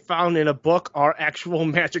words I found in a book are actual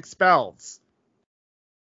magic spells.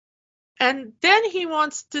 And then he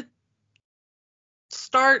wants to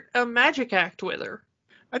start a magic act with her.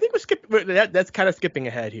 I think that's kind of skipping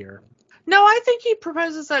ahead here. No, I think he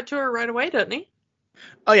proposes that to her right away, doesn't he?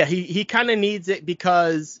 Oh yeah, he kind of needs it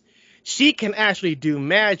because she can actually do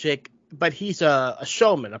magic, but he's a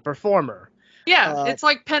showman, a performer. Yeah, it's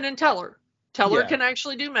like Penn and Teller. Teller Yeah. can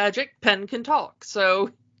actually do magic, Penn can talk.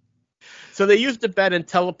 So they use the bed and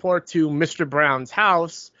teleport to Mr. Brown's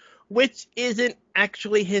house, which isn't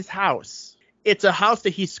actually his house. It's a house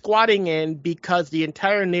that he's squatting in because the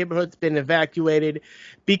entire neighborhood's been evacuated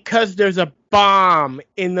because there's a bomb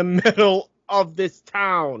in the middle of this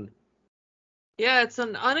town. yeah, it's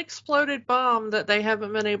an unexploded bomb that they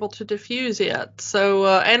haven't been able to defuse yet. So,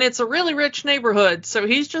 and it's a really rich neighborhood. So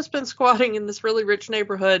he's just been squatting in this really rich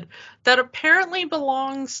neighborhood that apparently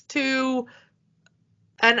belongs to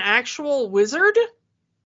an actual wizard.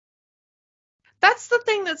 That's the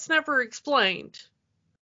thing that's never explained.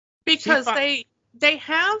 Because they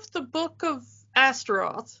have the Book of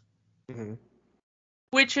Astaroth,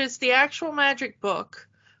 which is the actual magic book.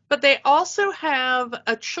 But they also have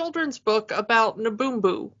a children's book about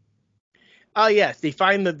Naboombu. Oh, yes. They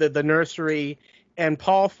find the nursery, and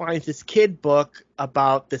Paul finds this kid book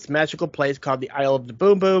about this magical place called the Isle of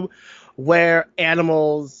Naboombu, where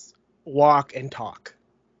animals walk and talk.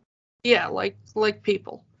 Yeah, like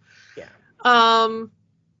people. Yeah.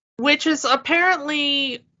 Which is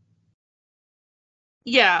apparently...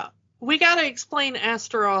 Yeah, we gotta explain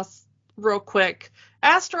Astaroth real quick.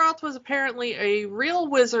 Astaroth was apparently a real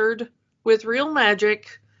wizard with real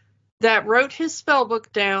magic that wrote his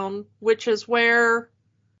spellbook down, which is where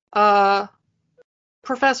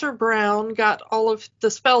Professor Brown got all of the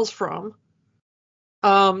spells from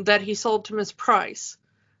that he sold to Miss Price.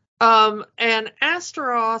 And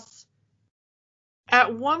Astaroth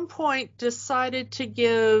at one point decided to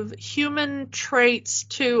give human traits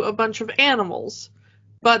to a bunch of animals.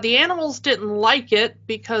 But the animals didn't like it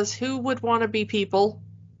because who would want to be people?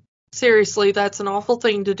 Seriously, that's an awful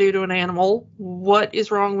thing to do to an animal. What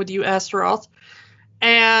is wrong with you, Astaroth?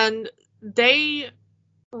 And they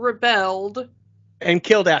rebelled. And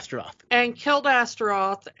killed Astaroth.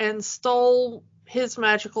 And stole his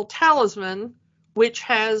magical talisman, which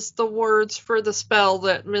has the words for the spell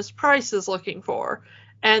that Miss Price is looking for.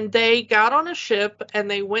 And they got on a ship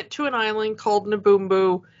and they went to an island called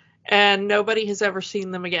Naboombu, and nobody has ever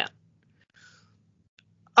seen them again.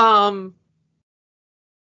 And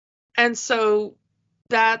so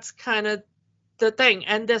that's kind of the thing.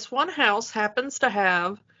 And this one house happens to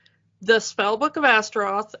have the Spellbook of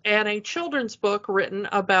Astaroth and a children's book written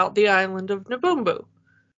about the island of Naboombu.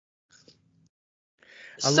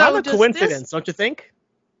 A lot of coincidence, don't you think?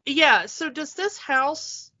 Yeah, so does this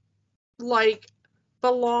house,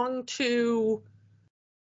 belong to,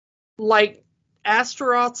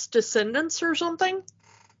 Astaroth's descendants or something?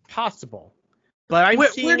 Possible. But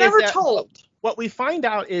we're never told. What we find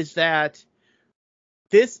out is that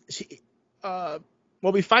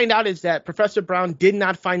Professor Brown did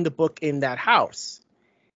not find the book in that house.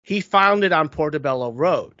 He found it on Portobello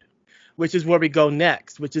Road, which is where we go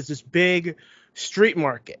next, which is this big street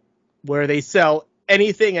market where they sell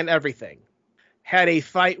anything and everything. Had a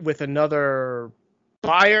fight with another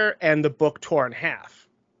buyer and the book tore in half,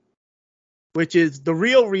 which is the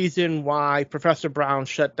real reason why Professor Brown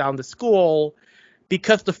shut down the school,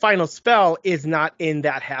 because the final spell is not in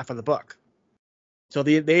that half of the book. So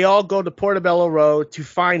they all go to Portobello Road to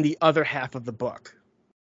find the other half of the book.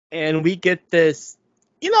 And we get this,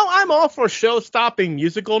 I'm all for show-stopping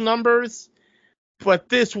musical numbers, but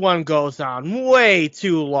this one goes on way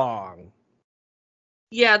too long.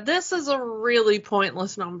 Yeah, this is a really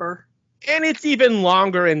pointless number. And it's even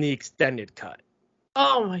longer in the extended cut.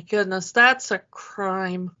 Oh my goodness, that's a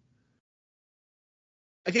crime.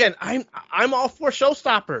 Again, I'm all for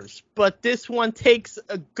showstoppers, but this one takes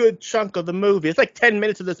a good chunk of the movie. It's like 10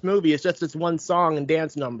 minutes of this movie. It's just this one song and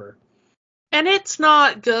dance number. And it's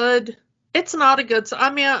not good. It's not a good...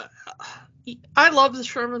 I mean, I love the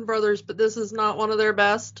Sherman Brothers, but this is not one of their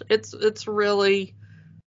best. It's really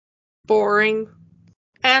boring.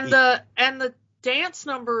 And the dance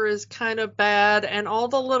number is kind of bad, and all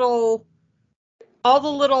the little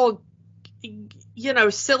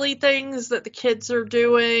silly things that the kids are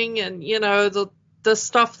doing, and the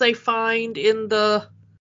stuff they find in the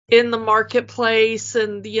marketplace,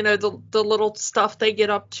 and the little stuff they get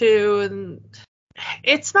up to, and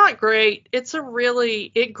it's not great.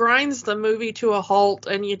 It grinds the movie to a halt,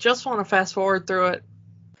 and you just want to fast forward through it.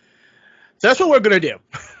 So that's what we're gonna do.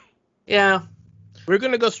 Yeah. We're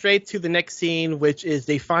gonna go straight to the next scene, which is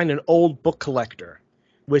they find an old book collector,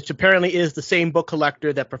 which apparently is the same book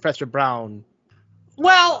collector that Professor Brown.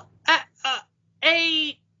 Well,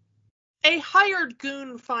 a hired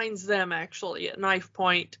goon finds them actually at knife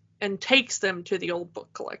point and takes them to the old book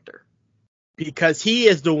collector. because he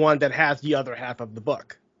is the one that has the other half of the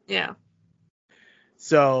book. Yeah.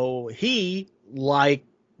 So he, like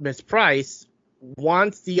Miss Price,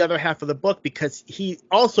 wants the other half of the book because he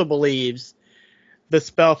also believes the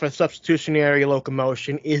spell for substitutionary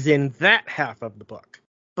locomotion is in that half of the book.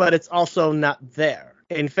 But it's also not there.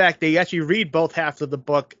 In fact, they actually read both halves of the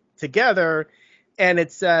book together, and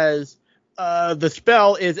it says the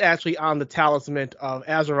spell is actually on the talisman of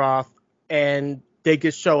Azeroth, and they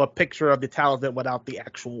just show a picture of the talisman without the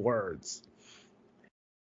actual words.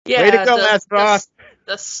 Yeah, way to go, Azeroth.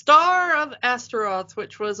 The Star of Astaroth,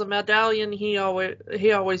 which was a medallion he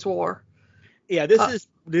always wore. Yeah,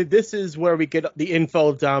 this is where we get the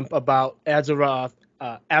info dump about Azeroth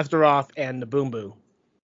and the Nabumbu.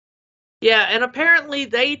 Yeah, and apparently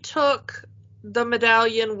they took the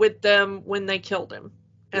medallion with them when they killed him.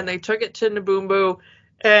 And they took it to Nabumbu.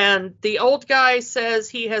 And the old guy says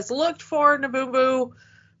he has looked for Nabumbu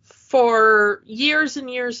for years and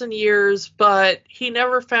years and years, but he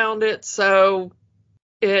never found it, so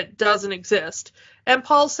it doesn't exist. And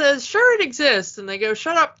Paul says, sure it exists. And they go,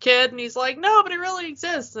 shut up, kid. And he's like, no, but it really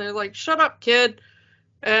exists. And they're like, shut up, kid.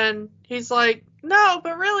 And he's like, no,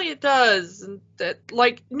 but really it does. And that,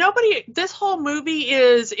 like, nobody, this whole movie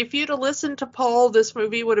is, if you'd have listened to Paul, this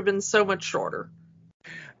movie would have been so much shorter.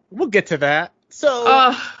 We'll get to that.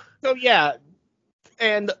 So yeah.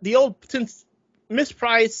 And since Miss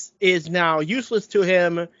Price is now useless to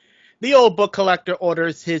him, the old book collector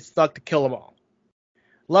orders his thug to kill them all.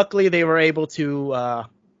 Luckily, they were able to,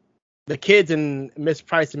 the kids and Miss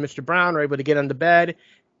Price and Mr. Brown are able to get on the bed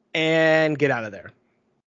and get out of there.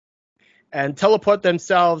 And teleport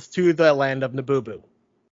themselves to the land of Nabumbu.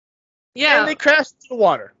 Yeah. And they crash into the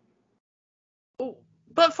water.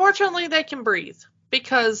 But fortunately, they can breathe.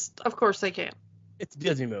 Because, of course, they can. It's a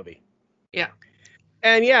Disney movie. Yeah.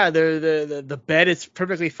 And yeah, the bed is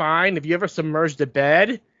perfectly fine. If you ever submerged a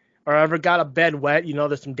bed or ever got a bed wet, you know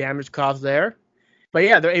there's some damage caused there. But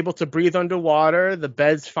yeah, they're able to breathe underwater. The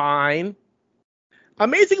bed's fine.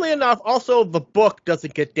 Amazingly enough, also the book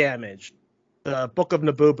doesn't get damaged. The Book of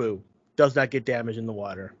Nabumbu does not get damaged in the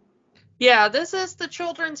water. Yeah, this is the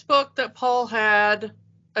children's book that Paul had.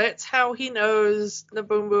 It's how he knows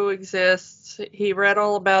Nabumbu exists. He read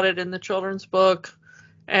all about it in the children's book,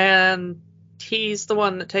 and he's the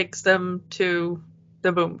one that takes them to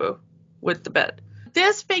Nabumbu with the bed.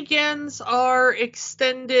 This begins our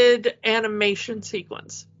extended animation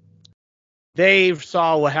sequence. They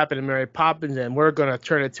saw what happened to Mary Poppins, and we're going to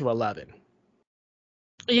turn it to 11.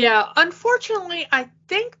 Yeah, unfortunately, I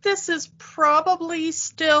think this is probably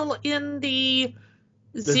still in the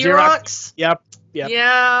Xerox. Yep.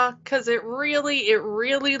 Yeah, because it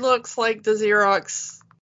really looks like the Xerox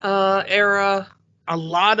era. A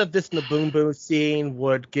lot of this Nabumbu scene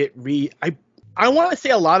would get I want to say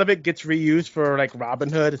a lot of it gets reused for like Robin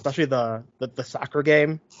Hood, especially the soccer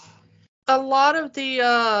game. A lot of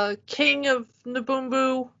the King of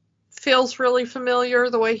Nabumbu feels really familiar,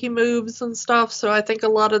 the way he moves and stuff. So I think a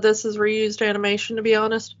lot of this is reused animation, to be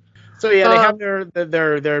honest. So yeah, they have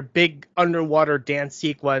their big underwater dance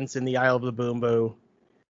sequence in the Isle of Nabumbu.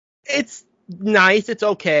 It's nice. It's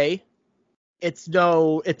okay. It's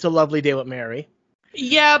a lovely day with Mary.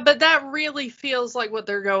 Yeah, but that really feels like what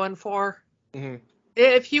they're going for. Mm-hmm.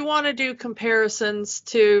 If you want to do comparisons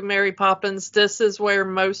to Mary Poppins, this is where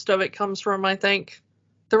most of it comes from, I think.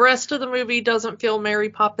 The rest of the movie doesn't feel Mary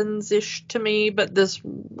Poppins-ish to me, but this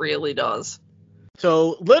really does.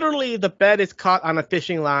 So literally the bed is caught on a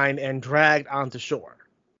fishing line and dragged onto shore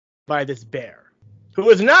by this bear, who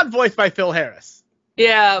is not voiced by Phil Harris.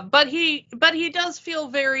 Yeah, but he does feel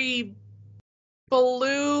very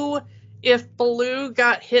Baloo if Baloo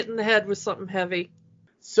got hit in the head with something heavy.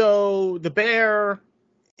 So the bear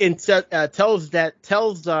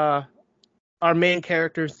tells our main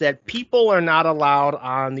characters that people are not allowed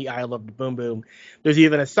on the Isle of Nabumbu. There's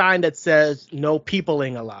even a sign that says no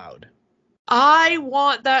peopling allowed. I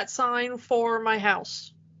want that sign for my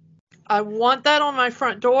house. I want that on my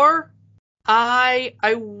front door. I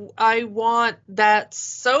want that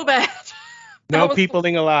so bad. No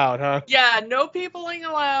peopling allowed, huh? Yeah, no peopling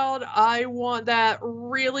allowed. I want that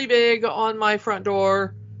really big on my front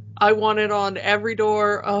door. I want it on every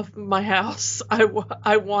door of my house. I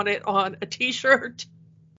want it on a t-shirt.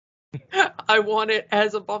 I want it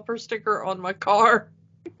as a bumper sticker on my car.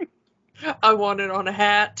 I want it on a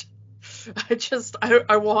hat.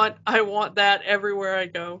 I want that everywhere I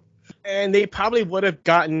go. And they probably would have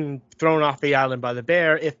gotten thrown off the island by the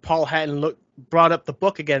bear if Paul hadn't brought up the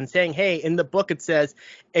book again, saying, hey, in the book it says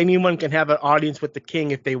anyone can have an audience with the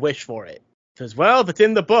king if they wish for it. Says, well, if it's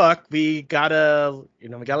in the book, we gotta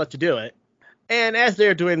let you do it. And as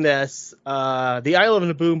they're doing this, the Island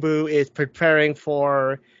of Nabumbu is preparing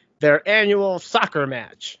for their annual soccer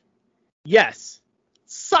match. Yes,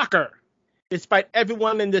 soccer. Despite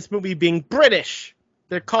everyone in this movie being British,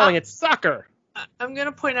 they're calling it soccer. I'm going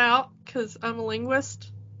to point out, because I'm a linguist,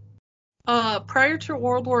 prior to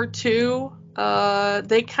World War II,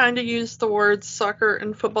 they kind of used the words soccer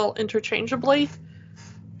and football interchangeably.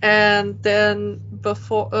 And then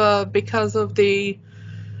because of the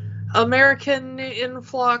American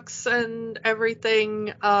influx and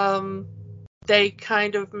everything, they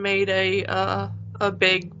kind of made a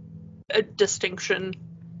big distinction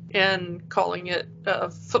in calling it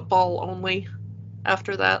football only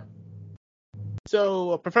after that.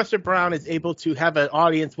 So Professor Brown is able to have an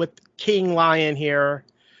audience with King Lion here.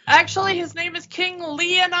 Actually, his name is King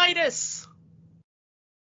Leonidas.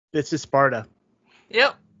 This is Sparta.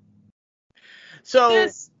 Yep. So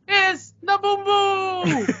This is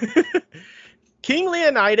Nabumbu! King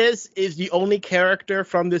Leonidas is the only character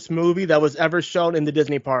from this movie that was ever shown in the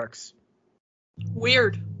Disney parks.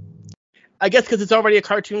 Weird. I guess because it's already a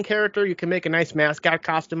cartoon character, you can make a nice mascot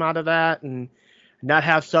costume out of that and not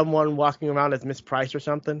have someone walking around as Miss Price or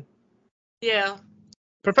something. Yeah.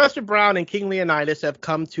 Professor Brown and King Leonidas have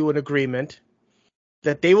come to an agreement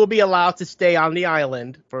that they will be allowed to stay on the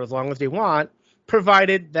island for as long as they want,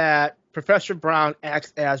 provided that Professor Brown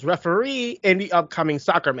acts as referee in the upcoming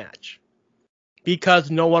soccer match,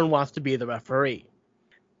 because no one wants to be the referee.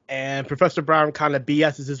 And Professor Brown kind of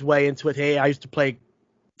BS's his way into it. Hey, I used to play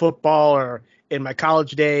football, or in my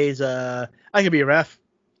college days, I could be a ref.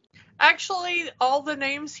 Actually, all the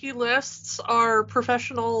names he lists are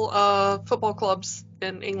professional football clubs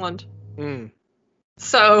in England. Mm.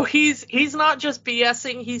 So he's not just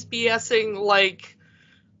BSing, he's BSing like,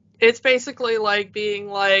 it's basically like being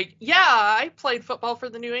like, yeah, I played football for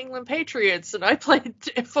the New England Patriots, and I played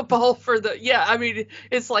football for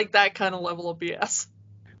it's like that kind of level of BS.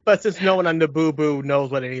 But since no one on Nabumbu knows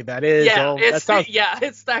what any of that is,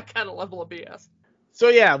 it's that kind of level of BS. So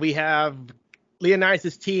yeah, we have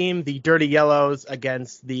Leonidas' team, the Dirty Yellows,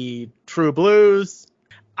 against the True Blues.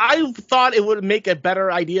 I thought it would make a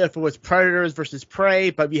better idea if it was Predators versus Prey,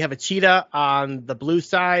 but we have a cheetah on the blue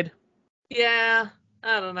side. Yeah,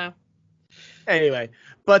 I don't know. Anyway,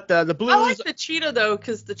 but the Blues... I like the cheetah, though,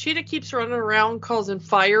 because the cheetah keeps running around causing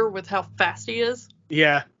fire with how fast he is.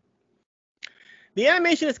 Yeah. The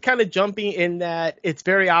animation is kind of jumpy in that it's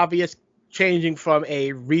very obvious changing from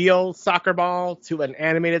a real soccer ball to an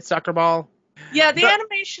animated soccer ball. Yeah, the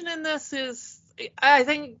animation in this is, I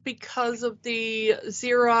think, because of the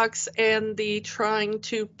Xerox and the trying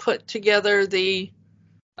to put together the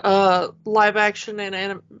live action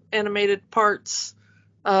and animated parts,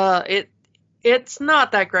 it's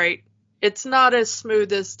not that great. It's not as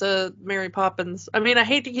smooth as the Mary Poppins. I mean, I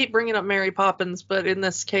hate to keep bringing up Mary Poppins, but in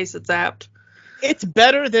this case, it's apt. It's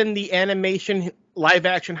better than the animation live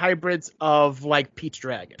action hybrids of like Pete's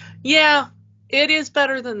Dragon. Yeah, it is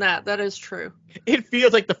better than that. That is true. It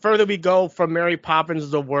feels like the further we go from Mary Poppins,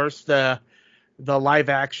 the worse the live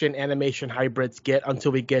action animation hybrids get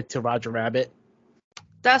until we get to Roger Rabbit.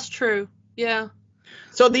 That's true. Yeah.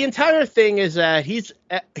 So the entire thing is that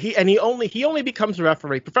he only becomes a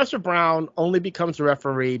referee. Professor Brown only becomes a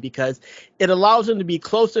referee because it allows him to be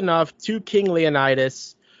close enough to King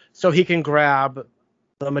Leonidas so he can grab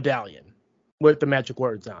the medallion with the magic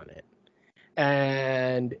words on it.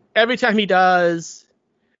 And every time he does,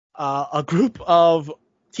 a group of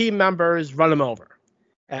team members run him over.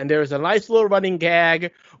 And there's a nice little running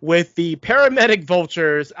gag with the paramedic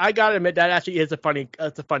vultures. I gotta admit, that actually is a funny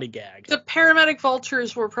gag. The paramedic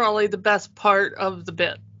vultures were probably the best part of the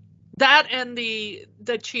bit. That and the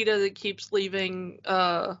cheetah that keeps leaving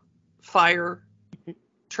fire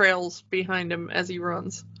trails behind him as he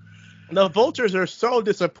runs. The vultures are so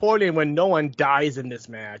disappointing when no one dies in this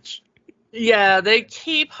match. Yeah, they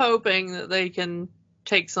keep hoping that they can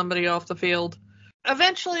take somebody off the field.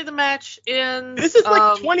 Eventually, the match ends. This is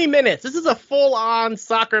like 20 minutes. This is a full-on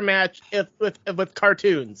soccer match with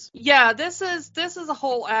cartoons. Yeah, this is a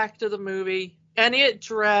whole act of the movie, and it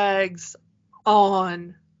drags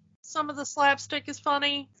on. Some of the slapstick is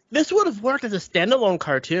funny. This would have worked as a standalone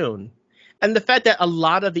cartoon. And the fact that a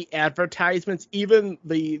lot of the advertisements, even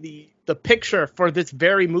the picture for this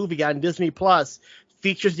very movie on Disney Plus,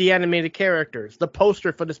 features the animated characters. The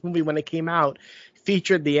poster for this movie when it came out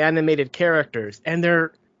featured the animated characters, and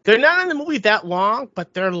they're not in the movie that long,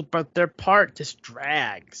 but their part just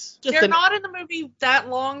drags. They're not in the movie that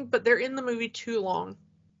long, but they're in the movie too long.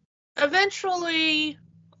 Eventually,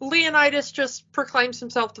 Leonidas just proclaims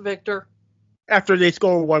himself the victor after they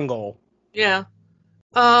score one goal. Yeah.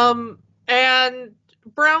 And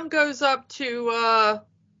Brown goes up to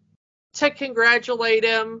congratulate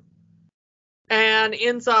him and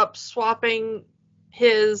ends up swapping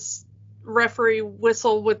his referee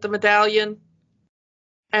whistle with the medallion.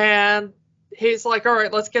 And he's like, all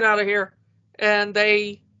right, let's get out of here. And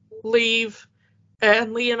they leave.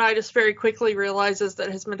 And Leonidas very quickly realizes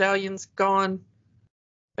that his medallion's gone.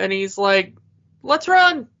 And he's like, let's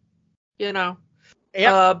run. You know.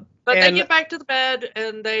 Yep. But they get back to the bed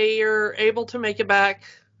and they are able to make it back.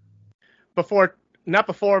 Not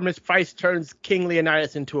before Miss Price turns King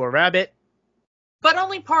Leonidas into a rabbit. But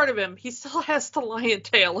only part of him. He still has the lion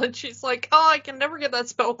tail. And she's like, oh, I can never get that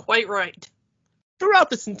spell quite right.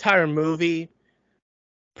 Throughout this entire movie,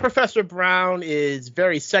 Professor Brown is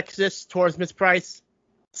very sexist towards Miss Price,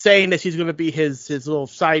 saying that she's going to be his little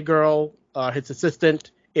side girl, his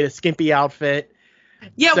assistant in a skimpy outfit.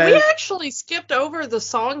 Yeah, we actually skipped over the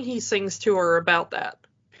song he sings to her about that.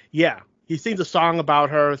 Yeah, he sings a song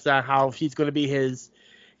about her, how she's going to be his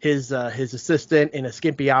assistant in a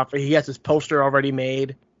skimpy outfit. He has his poster already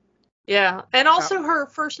made. Yeah, and also her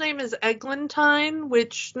first name is Eglantine,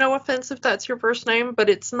 which, no offense if that's your first name, but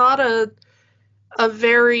it's not a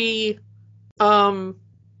very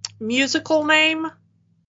musical name.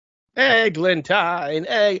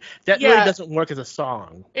 Eglantine, that really doesn't work as a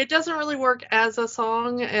song. It doesn't really work as a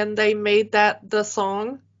song, and they made that the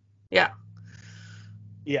song. Yeah.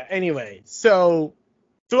 Yeah, anyway, so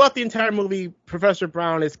throughout the entire movie, Professor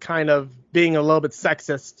Brown is kind of being a little bit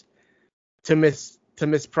sexist to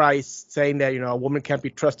Miss Price, saying that, a woman can't be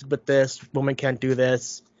trusted with this, woman can't do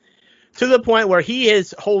this, to the point where he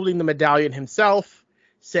is holding the medallion himself,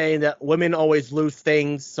 saying that women always lose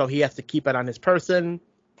things, so he has to keep it on his person.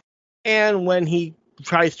 And when he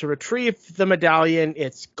tries to retrieve the medallion,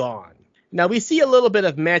 it's gone. Now, we see a little bit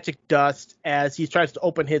of magic dust as he tries to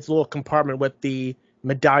open his little compartment with the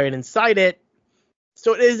medallion inside it.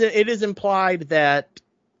 So it is implied that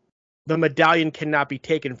the medallion cannot be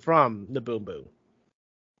taken from Naboombu.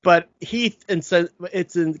 But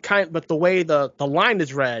but the way the line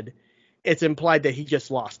is read, it's implied that he just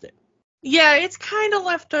lost it. Yeah, it's kind of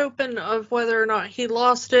left open of whether or not he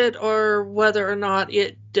lost it or whether or not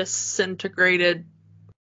it disintegrated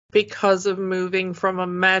because of moving from a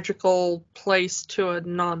magical place to a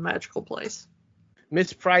non-magical place.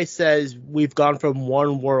 Miss Price says we've gone from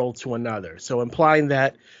one world to another, so implying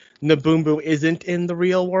that Naboombu isn't in the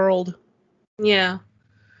real world. Yeah.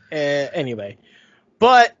 Anyway,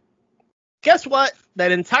 but guess what?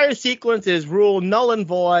 That entire sequence is ruled null and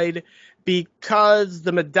void because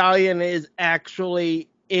the medallion is actually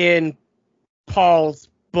in Paul's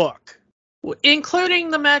book.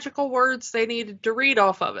 Including the magical words they needed to read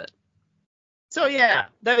off of it. So yeah,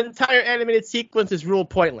 that entire animated sequence is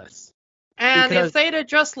ruled pointless. And if they'd have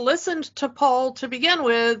just listened to Paul to begin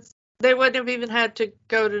with, they wouldn't have even had to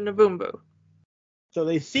go to Naboombu. So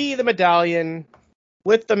they see the medallion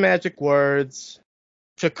with the magic words,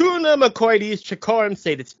 Chacuna Macoides Chacorum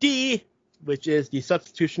Satis D, which is the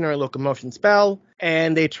substitutionary locomotion spell,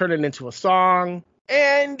 and they turn it into a song,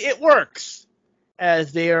 and it works.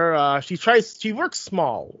 As she works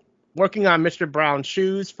small, working on Mr. Brown's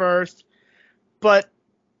shoes first, but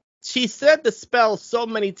she said the spell so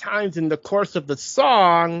many times in the course of the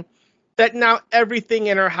song that now everything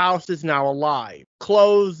in her house is now alive.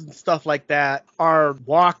 Clothes and stuff like that are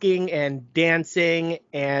walking and dancing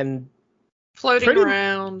and floating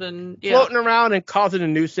around and causing a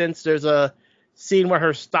nuisance. There's a scene where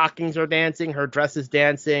her stockings are dancing, her dress is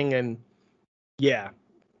dancing, and yeah.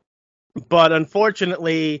 But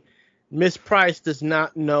unfortunately, Miss Price does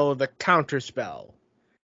not know the counterspell.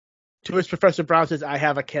 To which Professor Brown says, I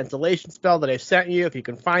have a cancellation spell that I sent you. If you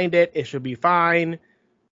can find it, it should be fine.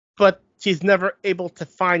 But she's never able to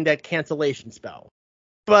find that cancellation spell.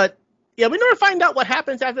 But yeah, we never find out what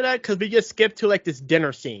happens after that because we just skip to like this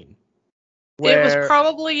dinner scene. It was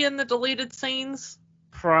probably in the deleted scenes.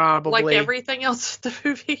 Probably. Like everything else in the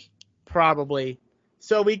movie. Probably.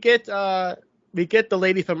 So we get the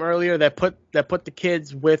lady from earlier that put the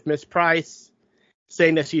kids with Miss Price,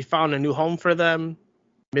 saying that she found a new home for them.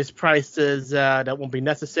 Miss Price says that won't be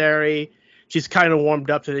necessary. She's kind of warmed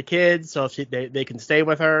up to the kids, so they can stay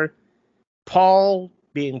with her. Paul,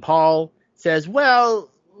 being Paul, says, well,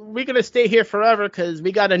 we're going to stay here forever because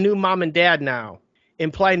we got a new mom and dad now,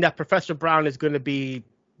 implying that Professor Brown is going to be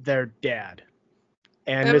their dad.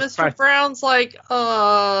 And Mr. Brown's like,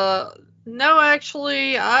 no,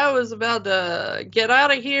 actually, I was about to get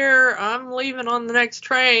out of here. I'm leaving on the next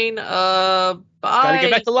train. Bye. Gotta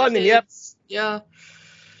get back to London, yep. Yeah.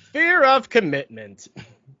 Fear of commitment.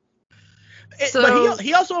 But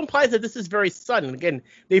he also implies that this is very sudden. Again,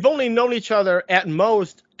 they've only known each other at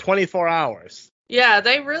most 24 hours. Yeah,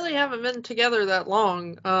 they really haven't been together that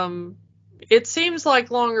long. It seems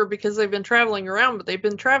like longer because they've been traveling around, but they've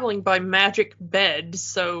been traveling by magic bed,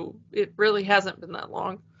 so it really hasn't been that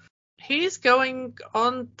long. He's going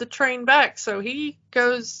on the train back, so he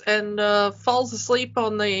goes and falls asleep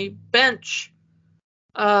on the bench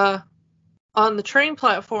on the train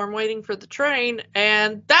platform waiting for the train,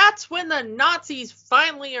 and that's when the Nazis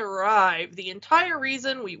finally arrive. The entire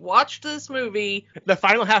reason we watched this movie. The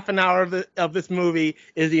final half an hour of this movie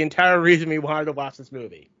is the entire reason we wanted to watch this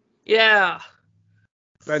movie. Yeah.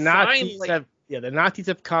 The Nazis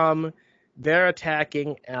have come. They're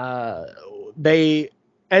attacking. They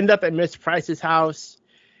end up at Miss Price's house.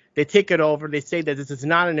 They take it over. They say that this is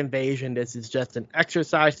not an invasion. This is just an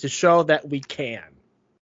exercise to show that we can.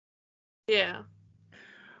 Yeah.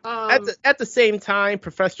 At the same time,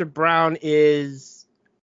 Professor Brown is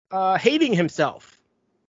hating himself.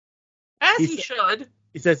 As he should.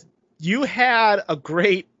 He says, "You had a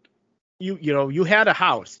great, you had a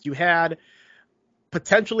house. You had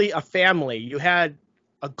potentially a family. You had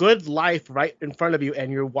a good life right in front of you,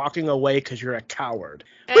 and you're walking away because you're a coward."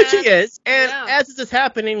 Which he is. And as this is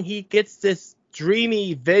happening, he gets this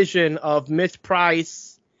dreamy vision of Miss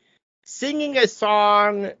Price singing a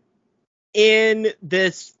song in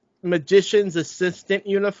this magician's assistant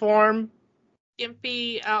uniform.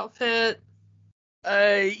 Skimpy outfit.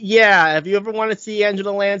 Yeah, if you ever want to see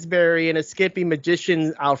Angela Lansbury in a skimpy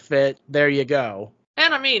magician outfit, there you go.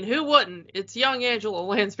 And I mean, who wouldn't? It's young Angela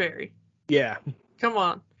Lansbury. Yeah. Come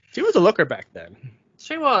on. She was a looker back then.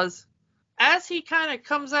 She was. As he kind of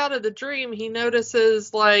comes out of the dream, he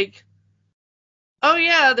notices, like, oh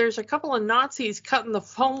yeah, there's a couple of Nazis cutting the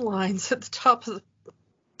phone lines at the top of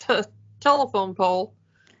the telephone pole.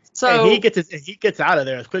 So and he gets out of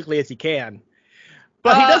there as quickly as he can.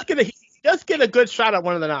 But he does get a good shot at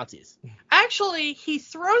one of the Nazis. Actually, he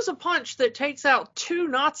throws a punch that takes out 2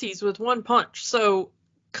 Nazis with 1 punch. So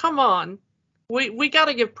come on. We got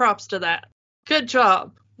to give props to that. Good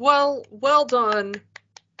job. Well done,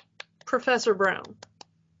 Professor Brown.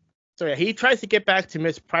 So yeah, he tries to get back to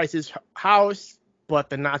Miss Price's house, but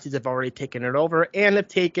the Nazis have already taken it over and have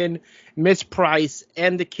taken Miss Price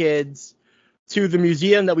and the kids to the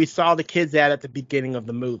museum that we saw the kids at the beginning of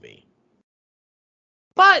the movie.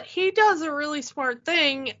 But he does a really smart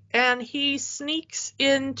thing, and he sneaks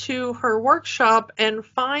into her workshop and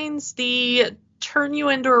finds the turn you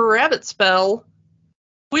into a rabbit spell,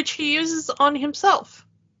 which he uses on himself.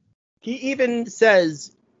 He even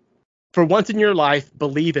says, for once in your life,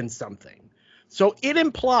 believe in something. So it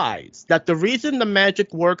implies that the reason the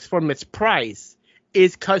magic works for Miss Price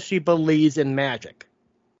is because she believes in magic.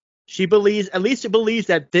 She believes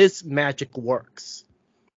that this magic works.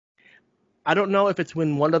 I don't know if it's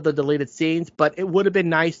in one of the deleted scenes, but it would have been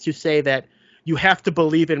nice to say that you have to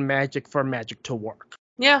believe in magic for magic to work.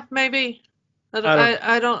 Yeah, maybe.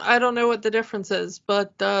 I don't know what the difference is,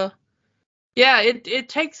 but yeah, it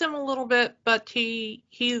takes him a little bit, but he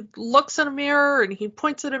looks in a mirror and he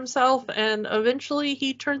points at himself, and eventually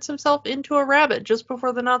he turns himself into a rabbit just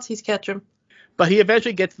before the Nazis catch him. But he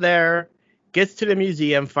eventually gets there, gets to the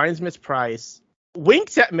museum, finds Miss Price,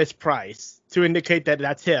 winks at Miss Price to indicate that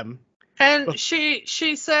that's him. And she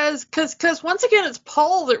says, because once again it's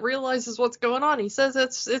Paul that realizes what's going on. He says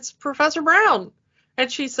it's Professor Brown.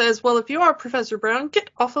 And she says, well, if you are Professor Brown,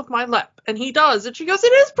 get off of my lap. And he does. And she goes, it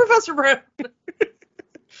is Professor Brown.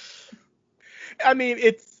 I mean,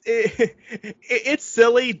 it's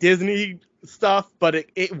silly Disney stuff, but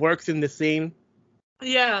it works in the scene.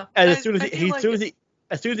 Yeah. And as soon as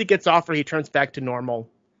he gets off her, he turns back to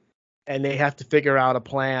normal. And they have to figure out a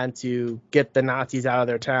plan to get the Nazis out of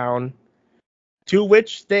their town. To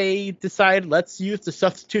which they decide, let's use the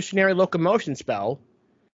substitutionary locomotion spell.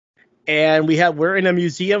 And we're in a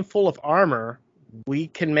museum full of armor. We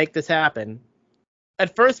can make this happen.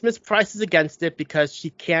 At first, Miss Price is against it because she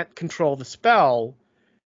can't control the spell.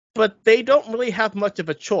 But they don't really have much of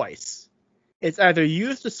a choice. It's either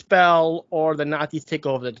use the spell or the Nazis take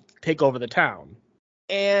over the town.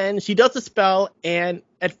 And she does the spell, and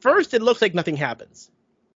at first it looks like nothing happens.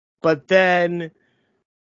 But then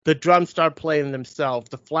the drums start playing themselves.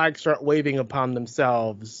 The flags start waving upon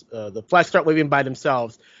themselves. The flags start waving by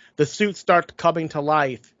themselves. The suits start coming to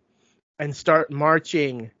life and start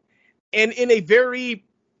marching. And in a very,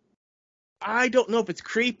 I don't know if it's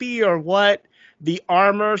creepy or what, the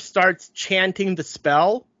armor starts chanting the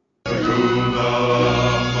spell.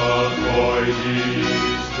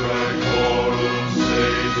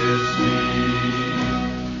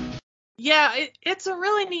 Yeah, it's a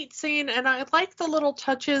really neat scene, and I like the little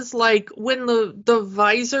touches, like when the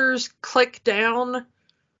visors click down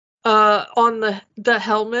on the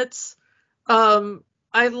helmets.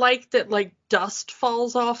 I like that like dust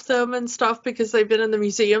falls off them and stuff because they've been in the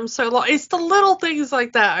museum so long. It's the little things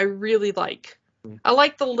like that I really like. I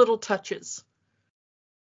like the little touches.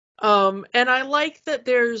 And I like that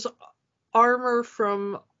there's armor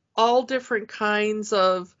from all different kinds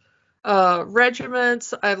of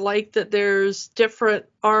regiments. I like that there's different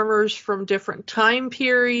armors from different time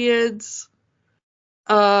periods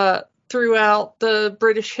throughout the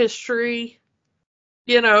British history.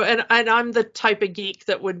 And I'm the type of geek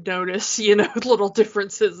that would notice, little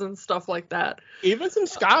differences and stuff like that. Even some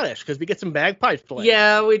Scottish, because we get some bagpipes playing.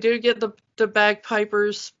 Yeah, we do get the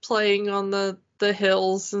bagpipers playing on the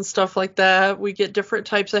hills and stuff like that. We get different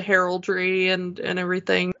types of heraldry and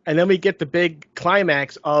everything. And then we get the big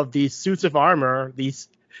climax of these suits of armor. The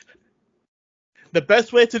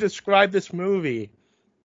best way to describe this movie: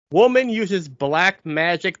 woman uses black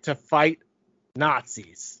magic to fight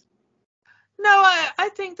Nazis. No,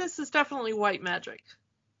 I think this is definitely white magic.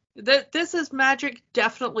 This is magic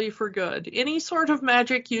definitely for good. Any sort of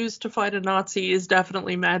magic used to fight a Nazi is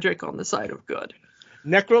definitely magic on the side of good.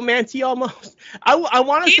 Necromancy almost. I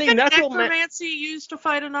want to say necromancy used to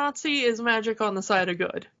fight a Nazi is magic on the side of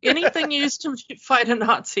good. Anything used to fight a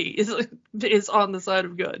Nazi is on the side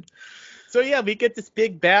of good. So yeah, we get this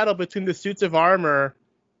big battle between the suits of armor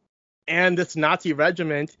and this Nazi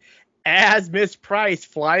regiment, as Miss Price,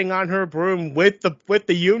 flying on her broom with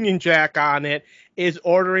the Union Jack on it, is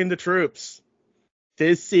ordering the troops.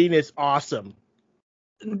 This scene is awesome.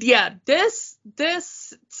 Yeah, this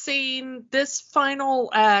scene, this final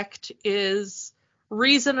act is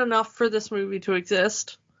reason enough for this movie to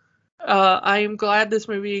exist. I am glad this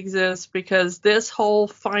movie exists because this whole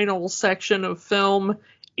final section of film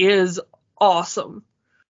is awesome.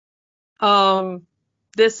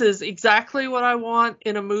 This is exactly what I want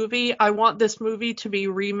in a movie. I want this movie to be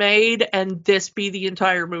remade and this be the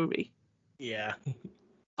entire movie. Yeah.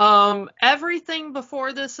 Everything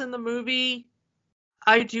before this in the movie,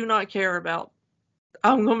 I do not care about.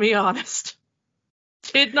 I'm going to be honest.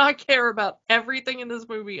 Did not care about everything in this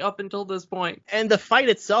movie up until this point. And the fight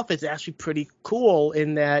itself is actually pretty cool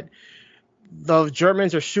in that the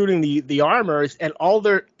Germans are shooting the armors, and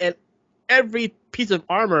every piece of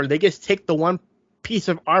armor, they just take the one piece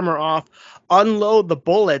of armor off, unload the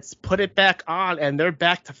bullets, put it back on, and they're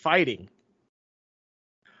back to fighting.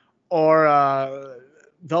 Or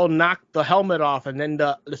they'll knock the helmet off, and then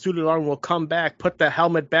the suit of armor will come back, put the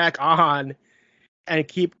helmet back on, and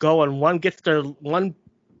keep going. One piece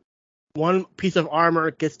of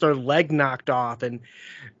armor gets their leg knocked off, and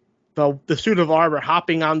the suit of armor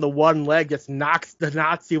hopping on the one leg just knocks the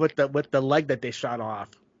Nazi with the leg that they shot off.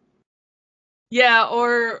 Yeah,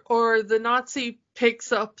 or the Nazi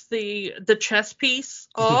picks up the chess piece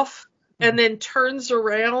off and then turns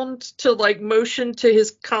around to like motion to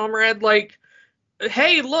his comrade like,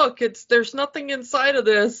 hey, look, there's nothing inside of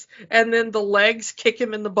this, and then the legs kick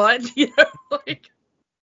him in the butt,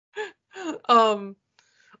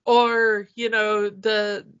 or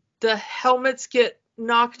the helmets get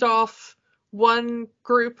knocked off one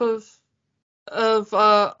group of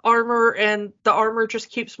armor, and the armor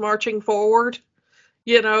just keeps marching forward.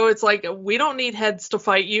 It's like, we don't need heads to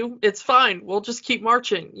fight you. It's fine. We'll just keep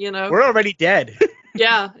marching. We're already dead.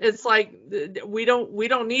 Yeah, it's like we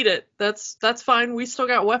don't need it. That's fine. We still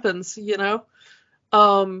got weapons.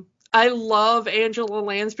 I love Angela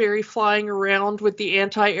Lansbury flying around with the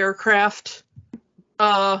anti-aircraft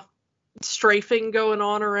strafing going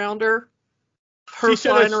on around her. Her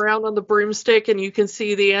flying around on the broomstick, and you can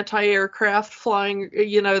see the anti-aircraft flying,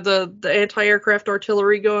 the anti-aircraft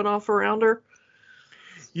artillery going off around her.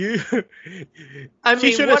 What a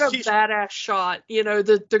badass shot.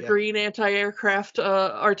 The green anti-aircraft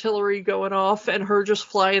artillery going off, and her just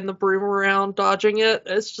flying the broom around, dodging it.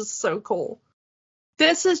 It's just so cool.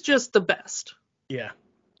 This is just the best. Yeah.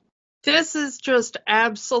 This is just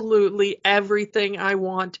absolutely everything I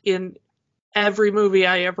want in every movie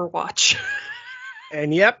I ever watch.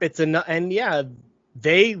 And yep,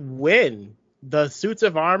 they win. The suits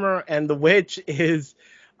of armor and the witch is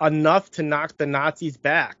enough to knock the Nazis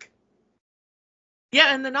back.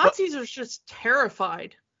 Yeah, and the Nazis are just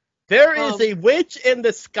terrified. There is a witch in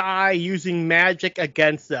the sky using magic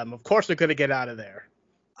against them. Of course they're going to get out of there.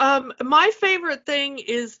 My favorite thing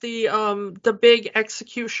is the big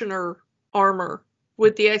executioner armor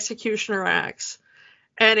with the executioner axe.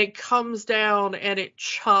 And it comes down and it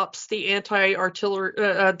chops the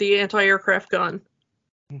anti-aircraft gun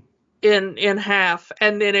in half,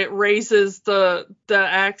 and then it raises the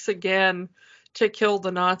axe again to kill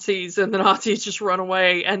the Nazis, and the Nazis just run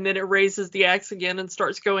away, and then it raises the axe again and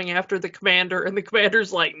starts going after the commander, and the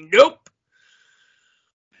commander's like, nope.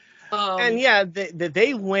 And yeah,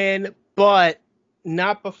 they win, but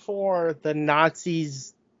not before the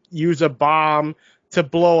Nazis use a bomb to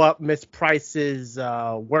blow up Miss Price's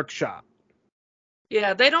workshop.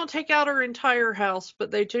 Yeah, they don't take out her entire house,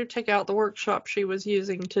 but they do take out the workshop she was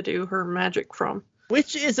using to do her magic from.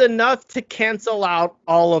 Which is enough to cancel out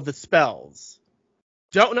all of the spells.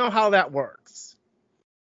 Don't know how that works.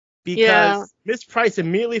 Because Miss Price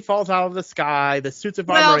immediately falls out of the sky, the suits of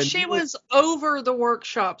armor... Well, she was over the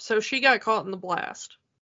workshop, so she got caught in the blast.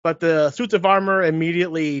 But the suits of armor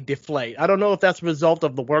immediately deflate. I don't know if that's a result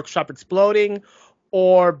of the workshop exploding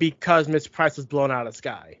or because Miss Price was blown out of the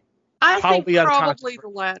sky. I think probably the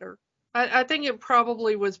latter. I think it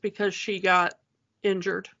probably was because she got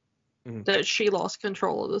injured that she lost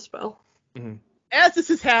control of the spell. Mm-hmm. As this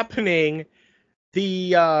is happening,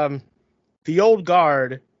 the old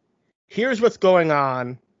guard hears what's going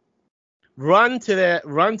on, run to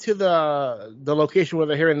the location where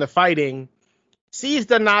they're hearing the fighting, sees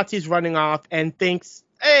the Nazis running off, and thinks,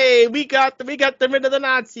 "Hey, we got them rid of the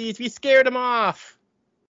Nazis. We scared them off."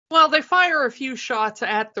 Well, they fire a few shots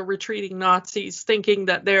at the retreating Nazis, thinking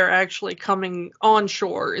that they're actually coming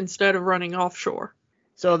onshore instead of running offshore.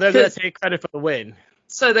 So they're going to take credit for the win.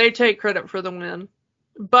 So they take credit for the win.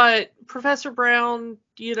 But Professor Brown,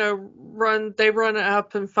 they run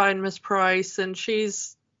up and find Miss Price, and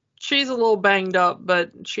she's a little banged up,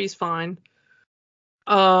 but she's fine.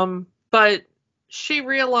 But she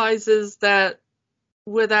realizes that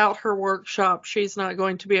without her workshop, she's not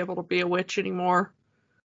going to be able to be a witch anymore.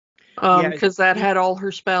 Because that had all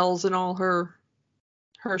her spells and all her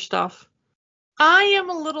stuff. I am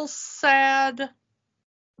a little sad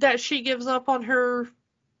that she gives up on her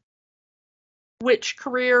witch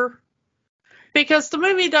career, because the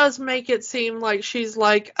movie does make it seem like she's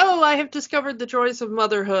like, "Oh, I have discovered the joys of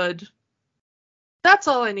motherhood. That's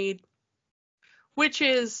all I need," which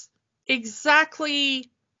is exactly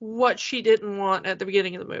what she didn't want at the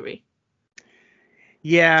beginning of the movie.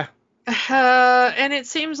 Yeah. And it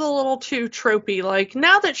seems a little too tropey. Like,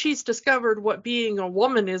 now that she's discovered what being a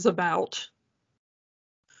woman is about,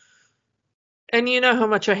 and you know how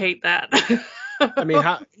much I hate that. I mean,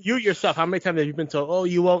 you yourself, how many times have you been told, "Oh,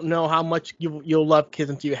 you won't know how much you'll love kids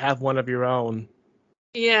until you have one of your own"?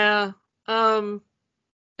 Yeah. If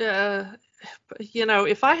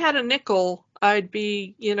I had a nickel, I'd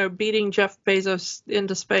be, beating Jeff Bezos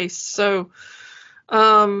into space. So,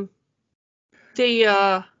 I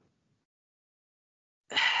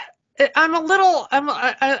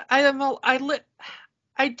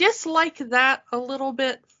dislike that a little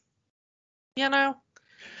bit,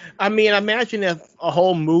 I mean, imagine if a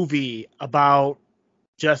whole movie about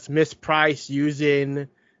just Miss Price using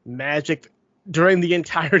magic during the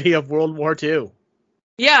entirety of World War II.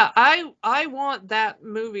 Yeah, I want that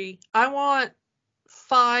movie. I want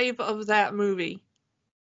 5 of that movie.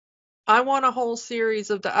 I want a whole series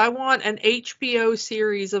of that. I want an HBO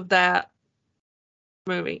series of that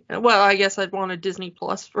movie. Well, I guess I'd want a Disney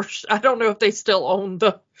Plus first. I don't know if they still own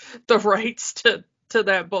the rights to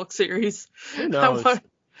that book series. Who knows?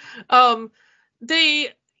 To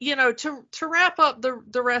wrap up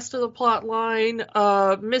the rest of the plot line,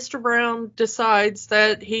 Mr. Brown decides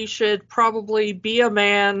that he should probably be a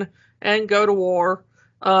man and go to war.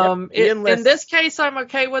 In this case, I'm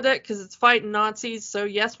okay with it because it's fighting Nazis. So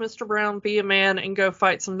yes, Mr. Brown, be a man and go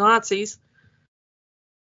fight some Nazis.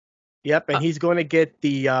 Yep, and he's going to get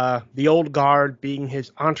the old guard being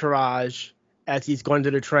his entourage as he's going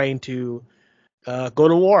to the train to go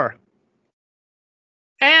to war.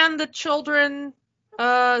 And the children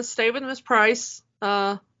stay with Miss Price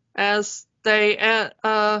as they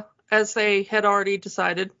had already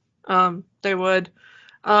decided they would.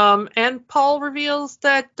 And Paul reveals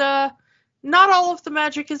that not all of the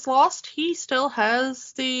magic is lost. He still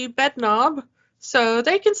has the bed knob, so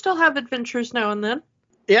they can still have adventures now and then.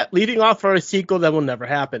 Yeah, leading off for a sequel that will never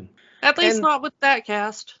happen. At least not with that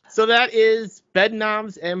cast. So that is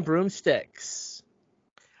Bedknobs and Broomsticks.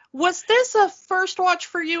 Was this a first watch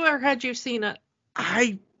for you, or had you seen it?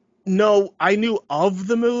 I knew of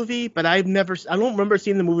the movie, but I don't remember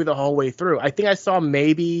seeing the movie the whole way through. I think I saw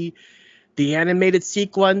maybe the animated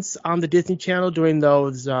sequence on the Disney Channel during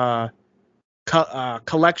those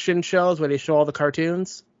collection shows where they show all the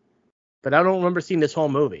cartoons. But I don't remember seeing this whole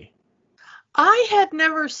movie. I had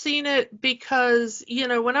never seen it because,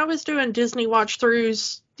 when I was doing Disney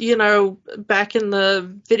watch-throughs, back in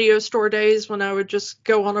the video store days when I would just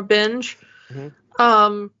go on a binge,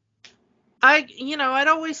 I'd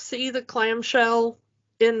always see the clamshell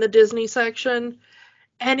in the Disney section,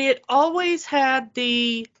 and it always had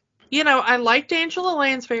I liked Angela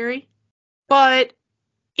Lansbury, but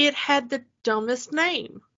it had the dumbest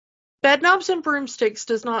name. Bedknobs and Broomsticks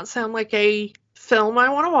does not sound like a film I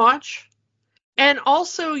want to watch. And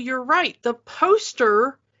also, you're right, the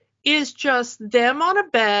poster is just them on a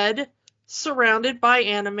bed surrounded by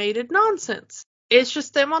animated nonsense. It's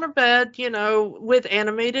just them on a bed, with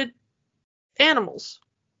animated animals.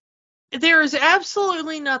 There is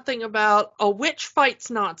absolutely nothing about a witch fights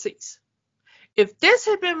Nazis. If this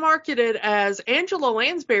had been marketed as Angela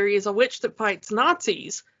Lansbury is a witch that fights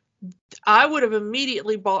Nazis, I would have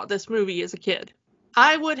immediately bought this movie as a kid.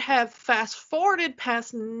 I would have fast forwarded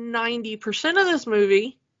past 90% of this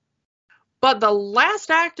movie, but the last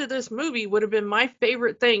act of this movie would have been my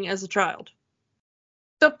favorite thing as a child.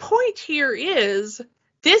 The point here is,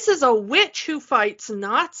 this is a witch who fights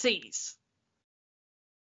Nazis.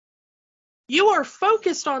 You are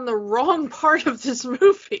focused on the wrong part of this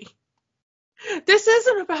movie. This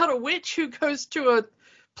isn't about a witch who goes to a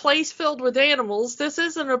place filled with animals. This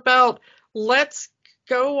isn't about let's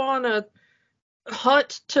go on a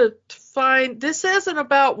hunt to find. This isn't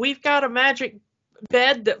about we've got a magic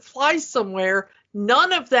bed that flies somewhere.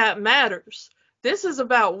 None of that matters. This is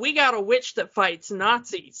about we got a witch that fights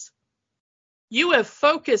Nazis. You have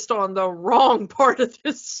focused on the wrong part of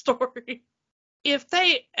this story. If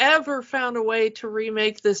they ever found a way to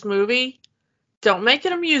remake this movie, don't make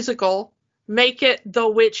it a musical. Make it The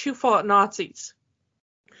Witch Who Fought Nazis.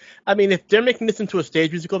 I mean, if they're making this into a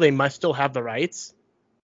stage musical, they must still have the rights.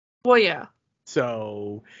 Well, yeah.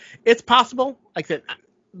 So it's possible. Like I said,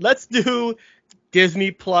 let's do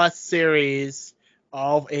Disney Plus series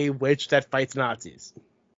of a witch that fights Nazis.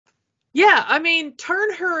 Yeah, I mean,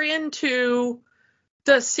 turn her into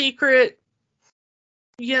the secret,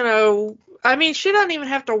 I mean, she doesn't even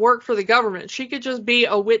have to work for the government. She could just be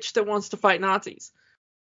a witch that wants to fight Nazis.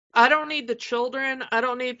 I don't need the children. I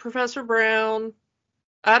don't need Professor Brown.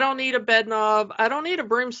 I don't need a bedknob. I don't need a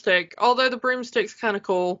broomstick, although the broomstick's kind of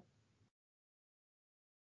cool.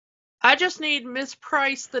 I just need Miss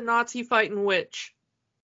Price, the Nazi fighting witch.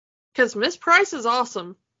 Because Miss Price is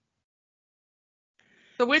awesome.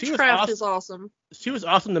 The witchcraft is awesome. She was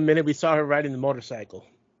awesome the minute we saw her riding the motorcycle.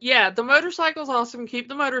 Yeah, the motorcycle's awesome. Keep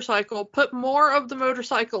the motorcycle. Put more of the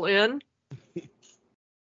motorcycle in.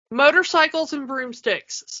 Motorcycles and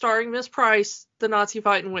Broomsticks, starring Miss Price, the Nazi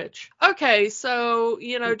fighting witch. Okay, so,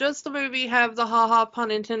 does the movie have the haha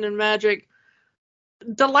pun intended magic?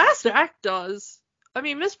 The last act does. I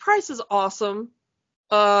mean, Miss Price is awesome.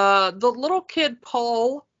 The little kid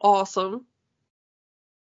Paul, awesome.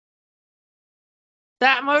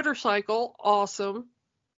 That motorcycle, awesome.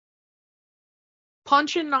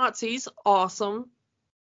 Punching Nazis, awesome.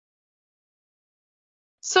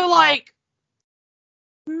 So,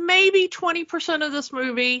 maybe 20% of this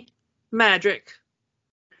movie, magic.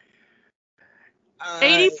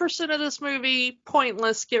 80% of this movie,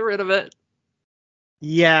 pointless, get rid of it.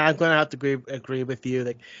 Yeah, I'm gonna have to agree with you.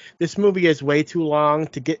 Like, this movie is way too long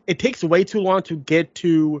it takes way too long to get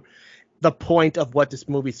to the point of what this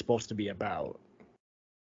movie's supposed to be about.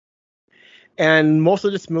 And most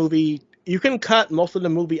of this movie, you can cut most of the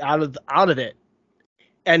movie out of it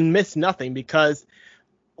and miss nothing, because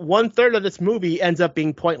 1/3 of this movie ends up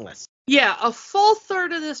being pointless. Yeah, a full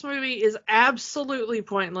third of this movie is absolutely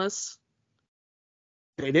pointless.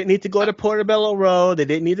 They didn't need to go to Portobello Road. They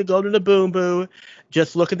didn't need to go to the Boom Boo.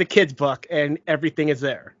 Just look at the kids' book and everything is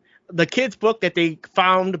there. The kids' book that they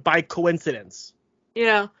found by coincidence.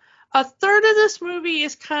 Yeah. A third of this movie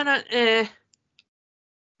is kind of eh.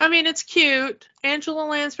 I mean, it's cute. Angela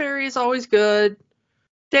Lansbury is always good.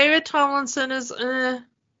 David Tomlinson is eh.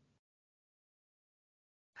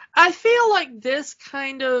 I feel like this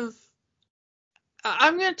kind of...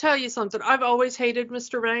 I'm going to tell you something. I've always hated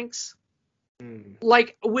Mr. Banks.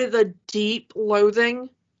 Like, with a deep loathing.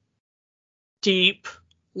 Deep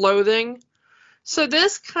loathing. So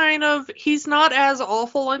this kind of... He's not as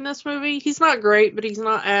awful in this movie. He's not great, but he's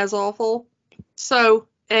not as awful. So,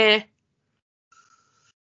 eh.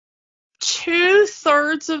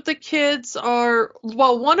 2/3 of the kids are...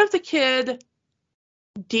 Well, one of the kid,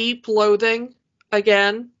 deep loathing,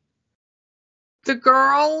 again. The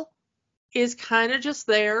girl is kind of just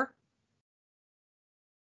there.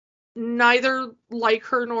 Neither like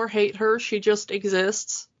her nor hate her. She just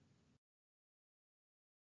exists.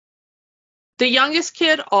 The youngest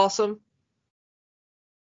kid, awesome.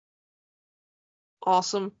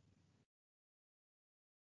 Awesome.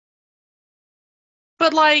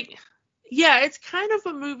 But yeah, it's kind of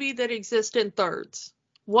a movie that exists in thirds.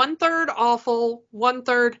 1/3 awful,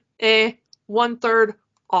 1/3 eh, 1/3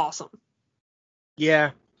 awesome.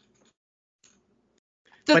 Yeah.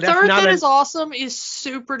 The third that is awesome is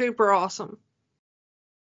super duper awesome.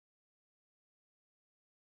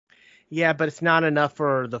 Yeah, but it's not enough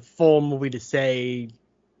for the full movie to say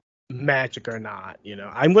magic or not.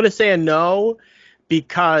 I'm going to say a no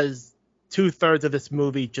because 2/3 of this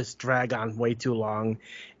movie just drag on way too long,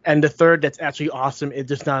 and the third that's actually awesome,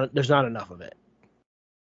 there's not enough of it.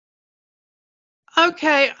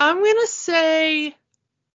 Okay, I'm going to say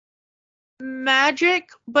magic,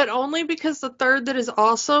 but only because the third that is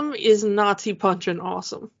awesome is Nazi punching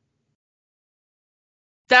awesome.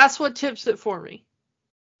 That's what tips it for me.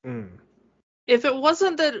 If it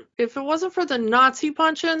wasn't for the Nazi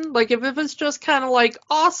punching, like if it was just kind of like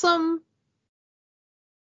awesome,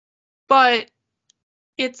 but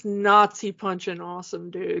it's Nazi punching awesome,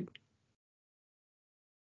 dude.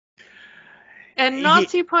 And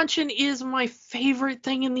Nazi punching is my favorite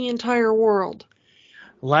thing in the entire world.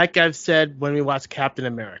 Like I've said when we watch Captain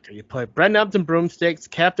America, you put Bread Nubs and Broomsticks,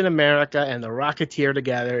 Captain America, and the Rocketeer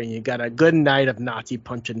together, and you got a good night of Nazi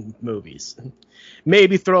punching movies.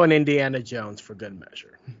 Maybe throw in Indiana Jones for good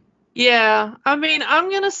measure. Yeah, I mean,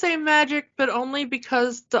 I'm going to say magic, but only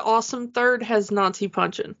because the awesome third has Nazi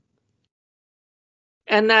punching.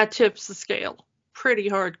 And that tips the scale. Pretty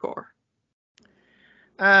hardcore.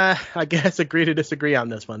 I guess agree to disagree on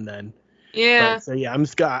this one then. Yeah. So yeah,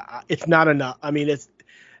 it's not enough. I mean, it's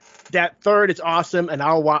that third is awesome, and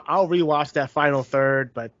I'll rewatch that final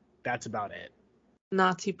third, but that's about it.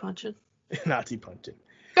 Nazi punching. Nazi punching.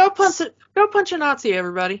 Go punch a Nazi,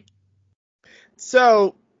 everybody.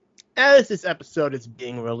 So, as this episode is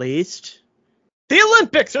being released, the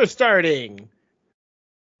Olympics are starting.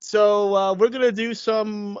 So we're gonna do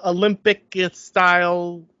some Olympic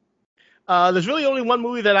style. There's really only one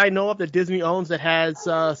movie that I know of that Disney owns that has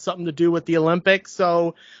something to do with the Olympics.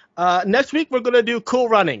 So next week we're gonna do Cool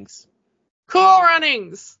Runnings. Cool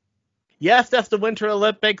Runnings. Yes, that's the Winter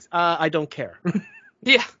Olympics. I don't care.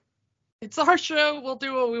 Yeah, it's our show. We'll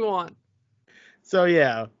do what we want. So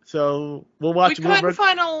yeah, so we'll watch. We couldn't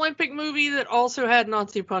find an Olympic movie that also had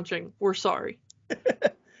Nazi punching. We're sorry.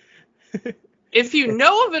 If you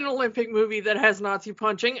know of an Olympic movie that has Nazi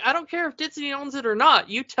punching, I don't care if Disney owns it or not.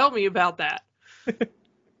 You tell me about that.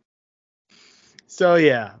 So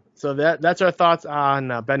yeah, so that's our thoughts on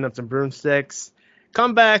Bread Nubs and Broomsticks.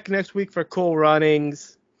 Come back next week for Cool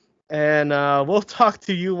Runnings, and we'll talk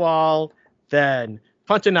to you all then.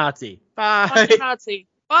 Punch a Nazi. Bye. Punch a Nazi.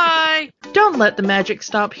 Bye. Don't let the magic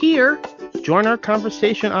stop here. Join our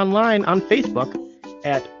conversation online on Facebook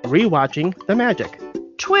at Rewatching the Magic.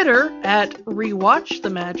 Twitter at Rewatch the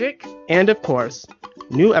Magic. And of course,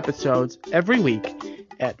 new episodes every week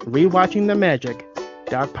at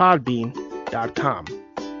rewatchingthemagic.podbean.com.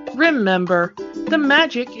 Remember, the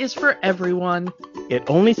magic is for everyone. It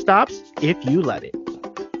only stops if you let it.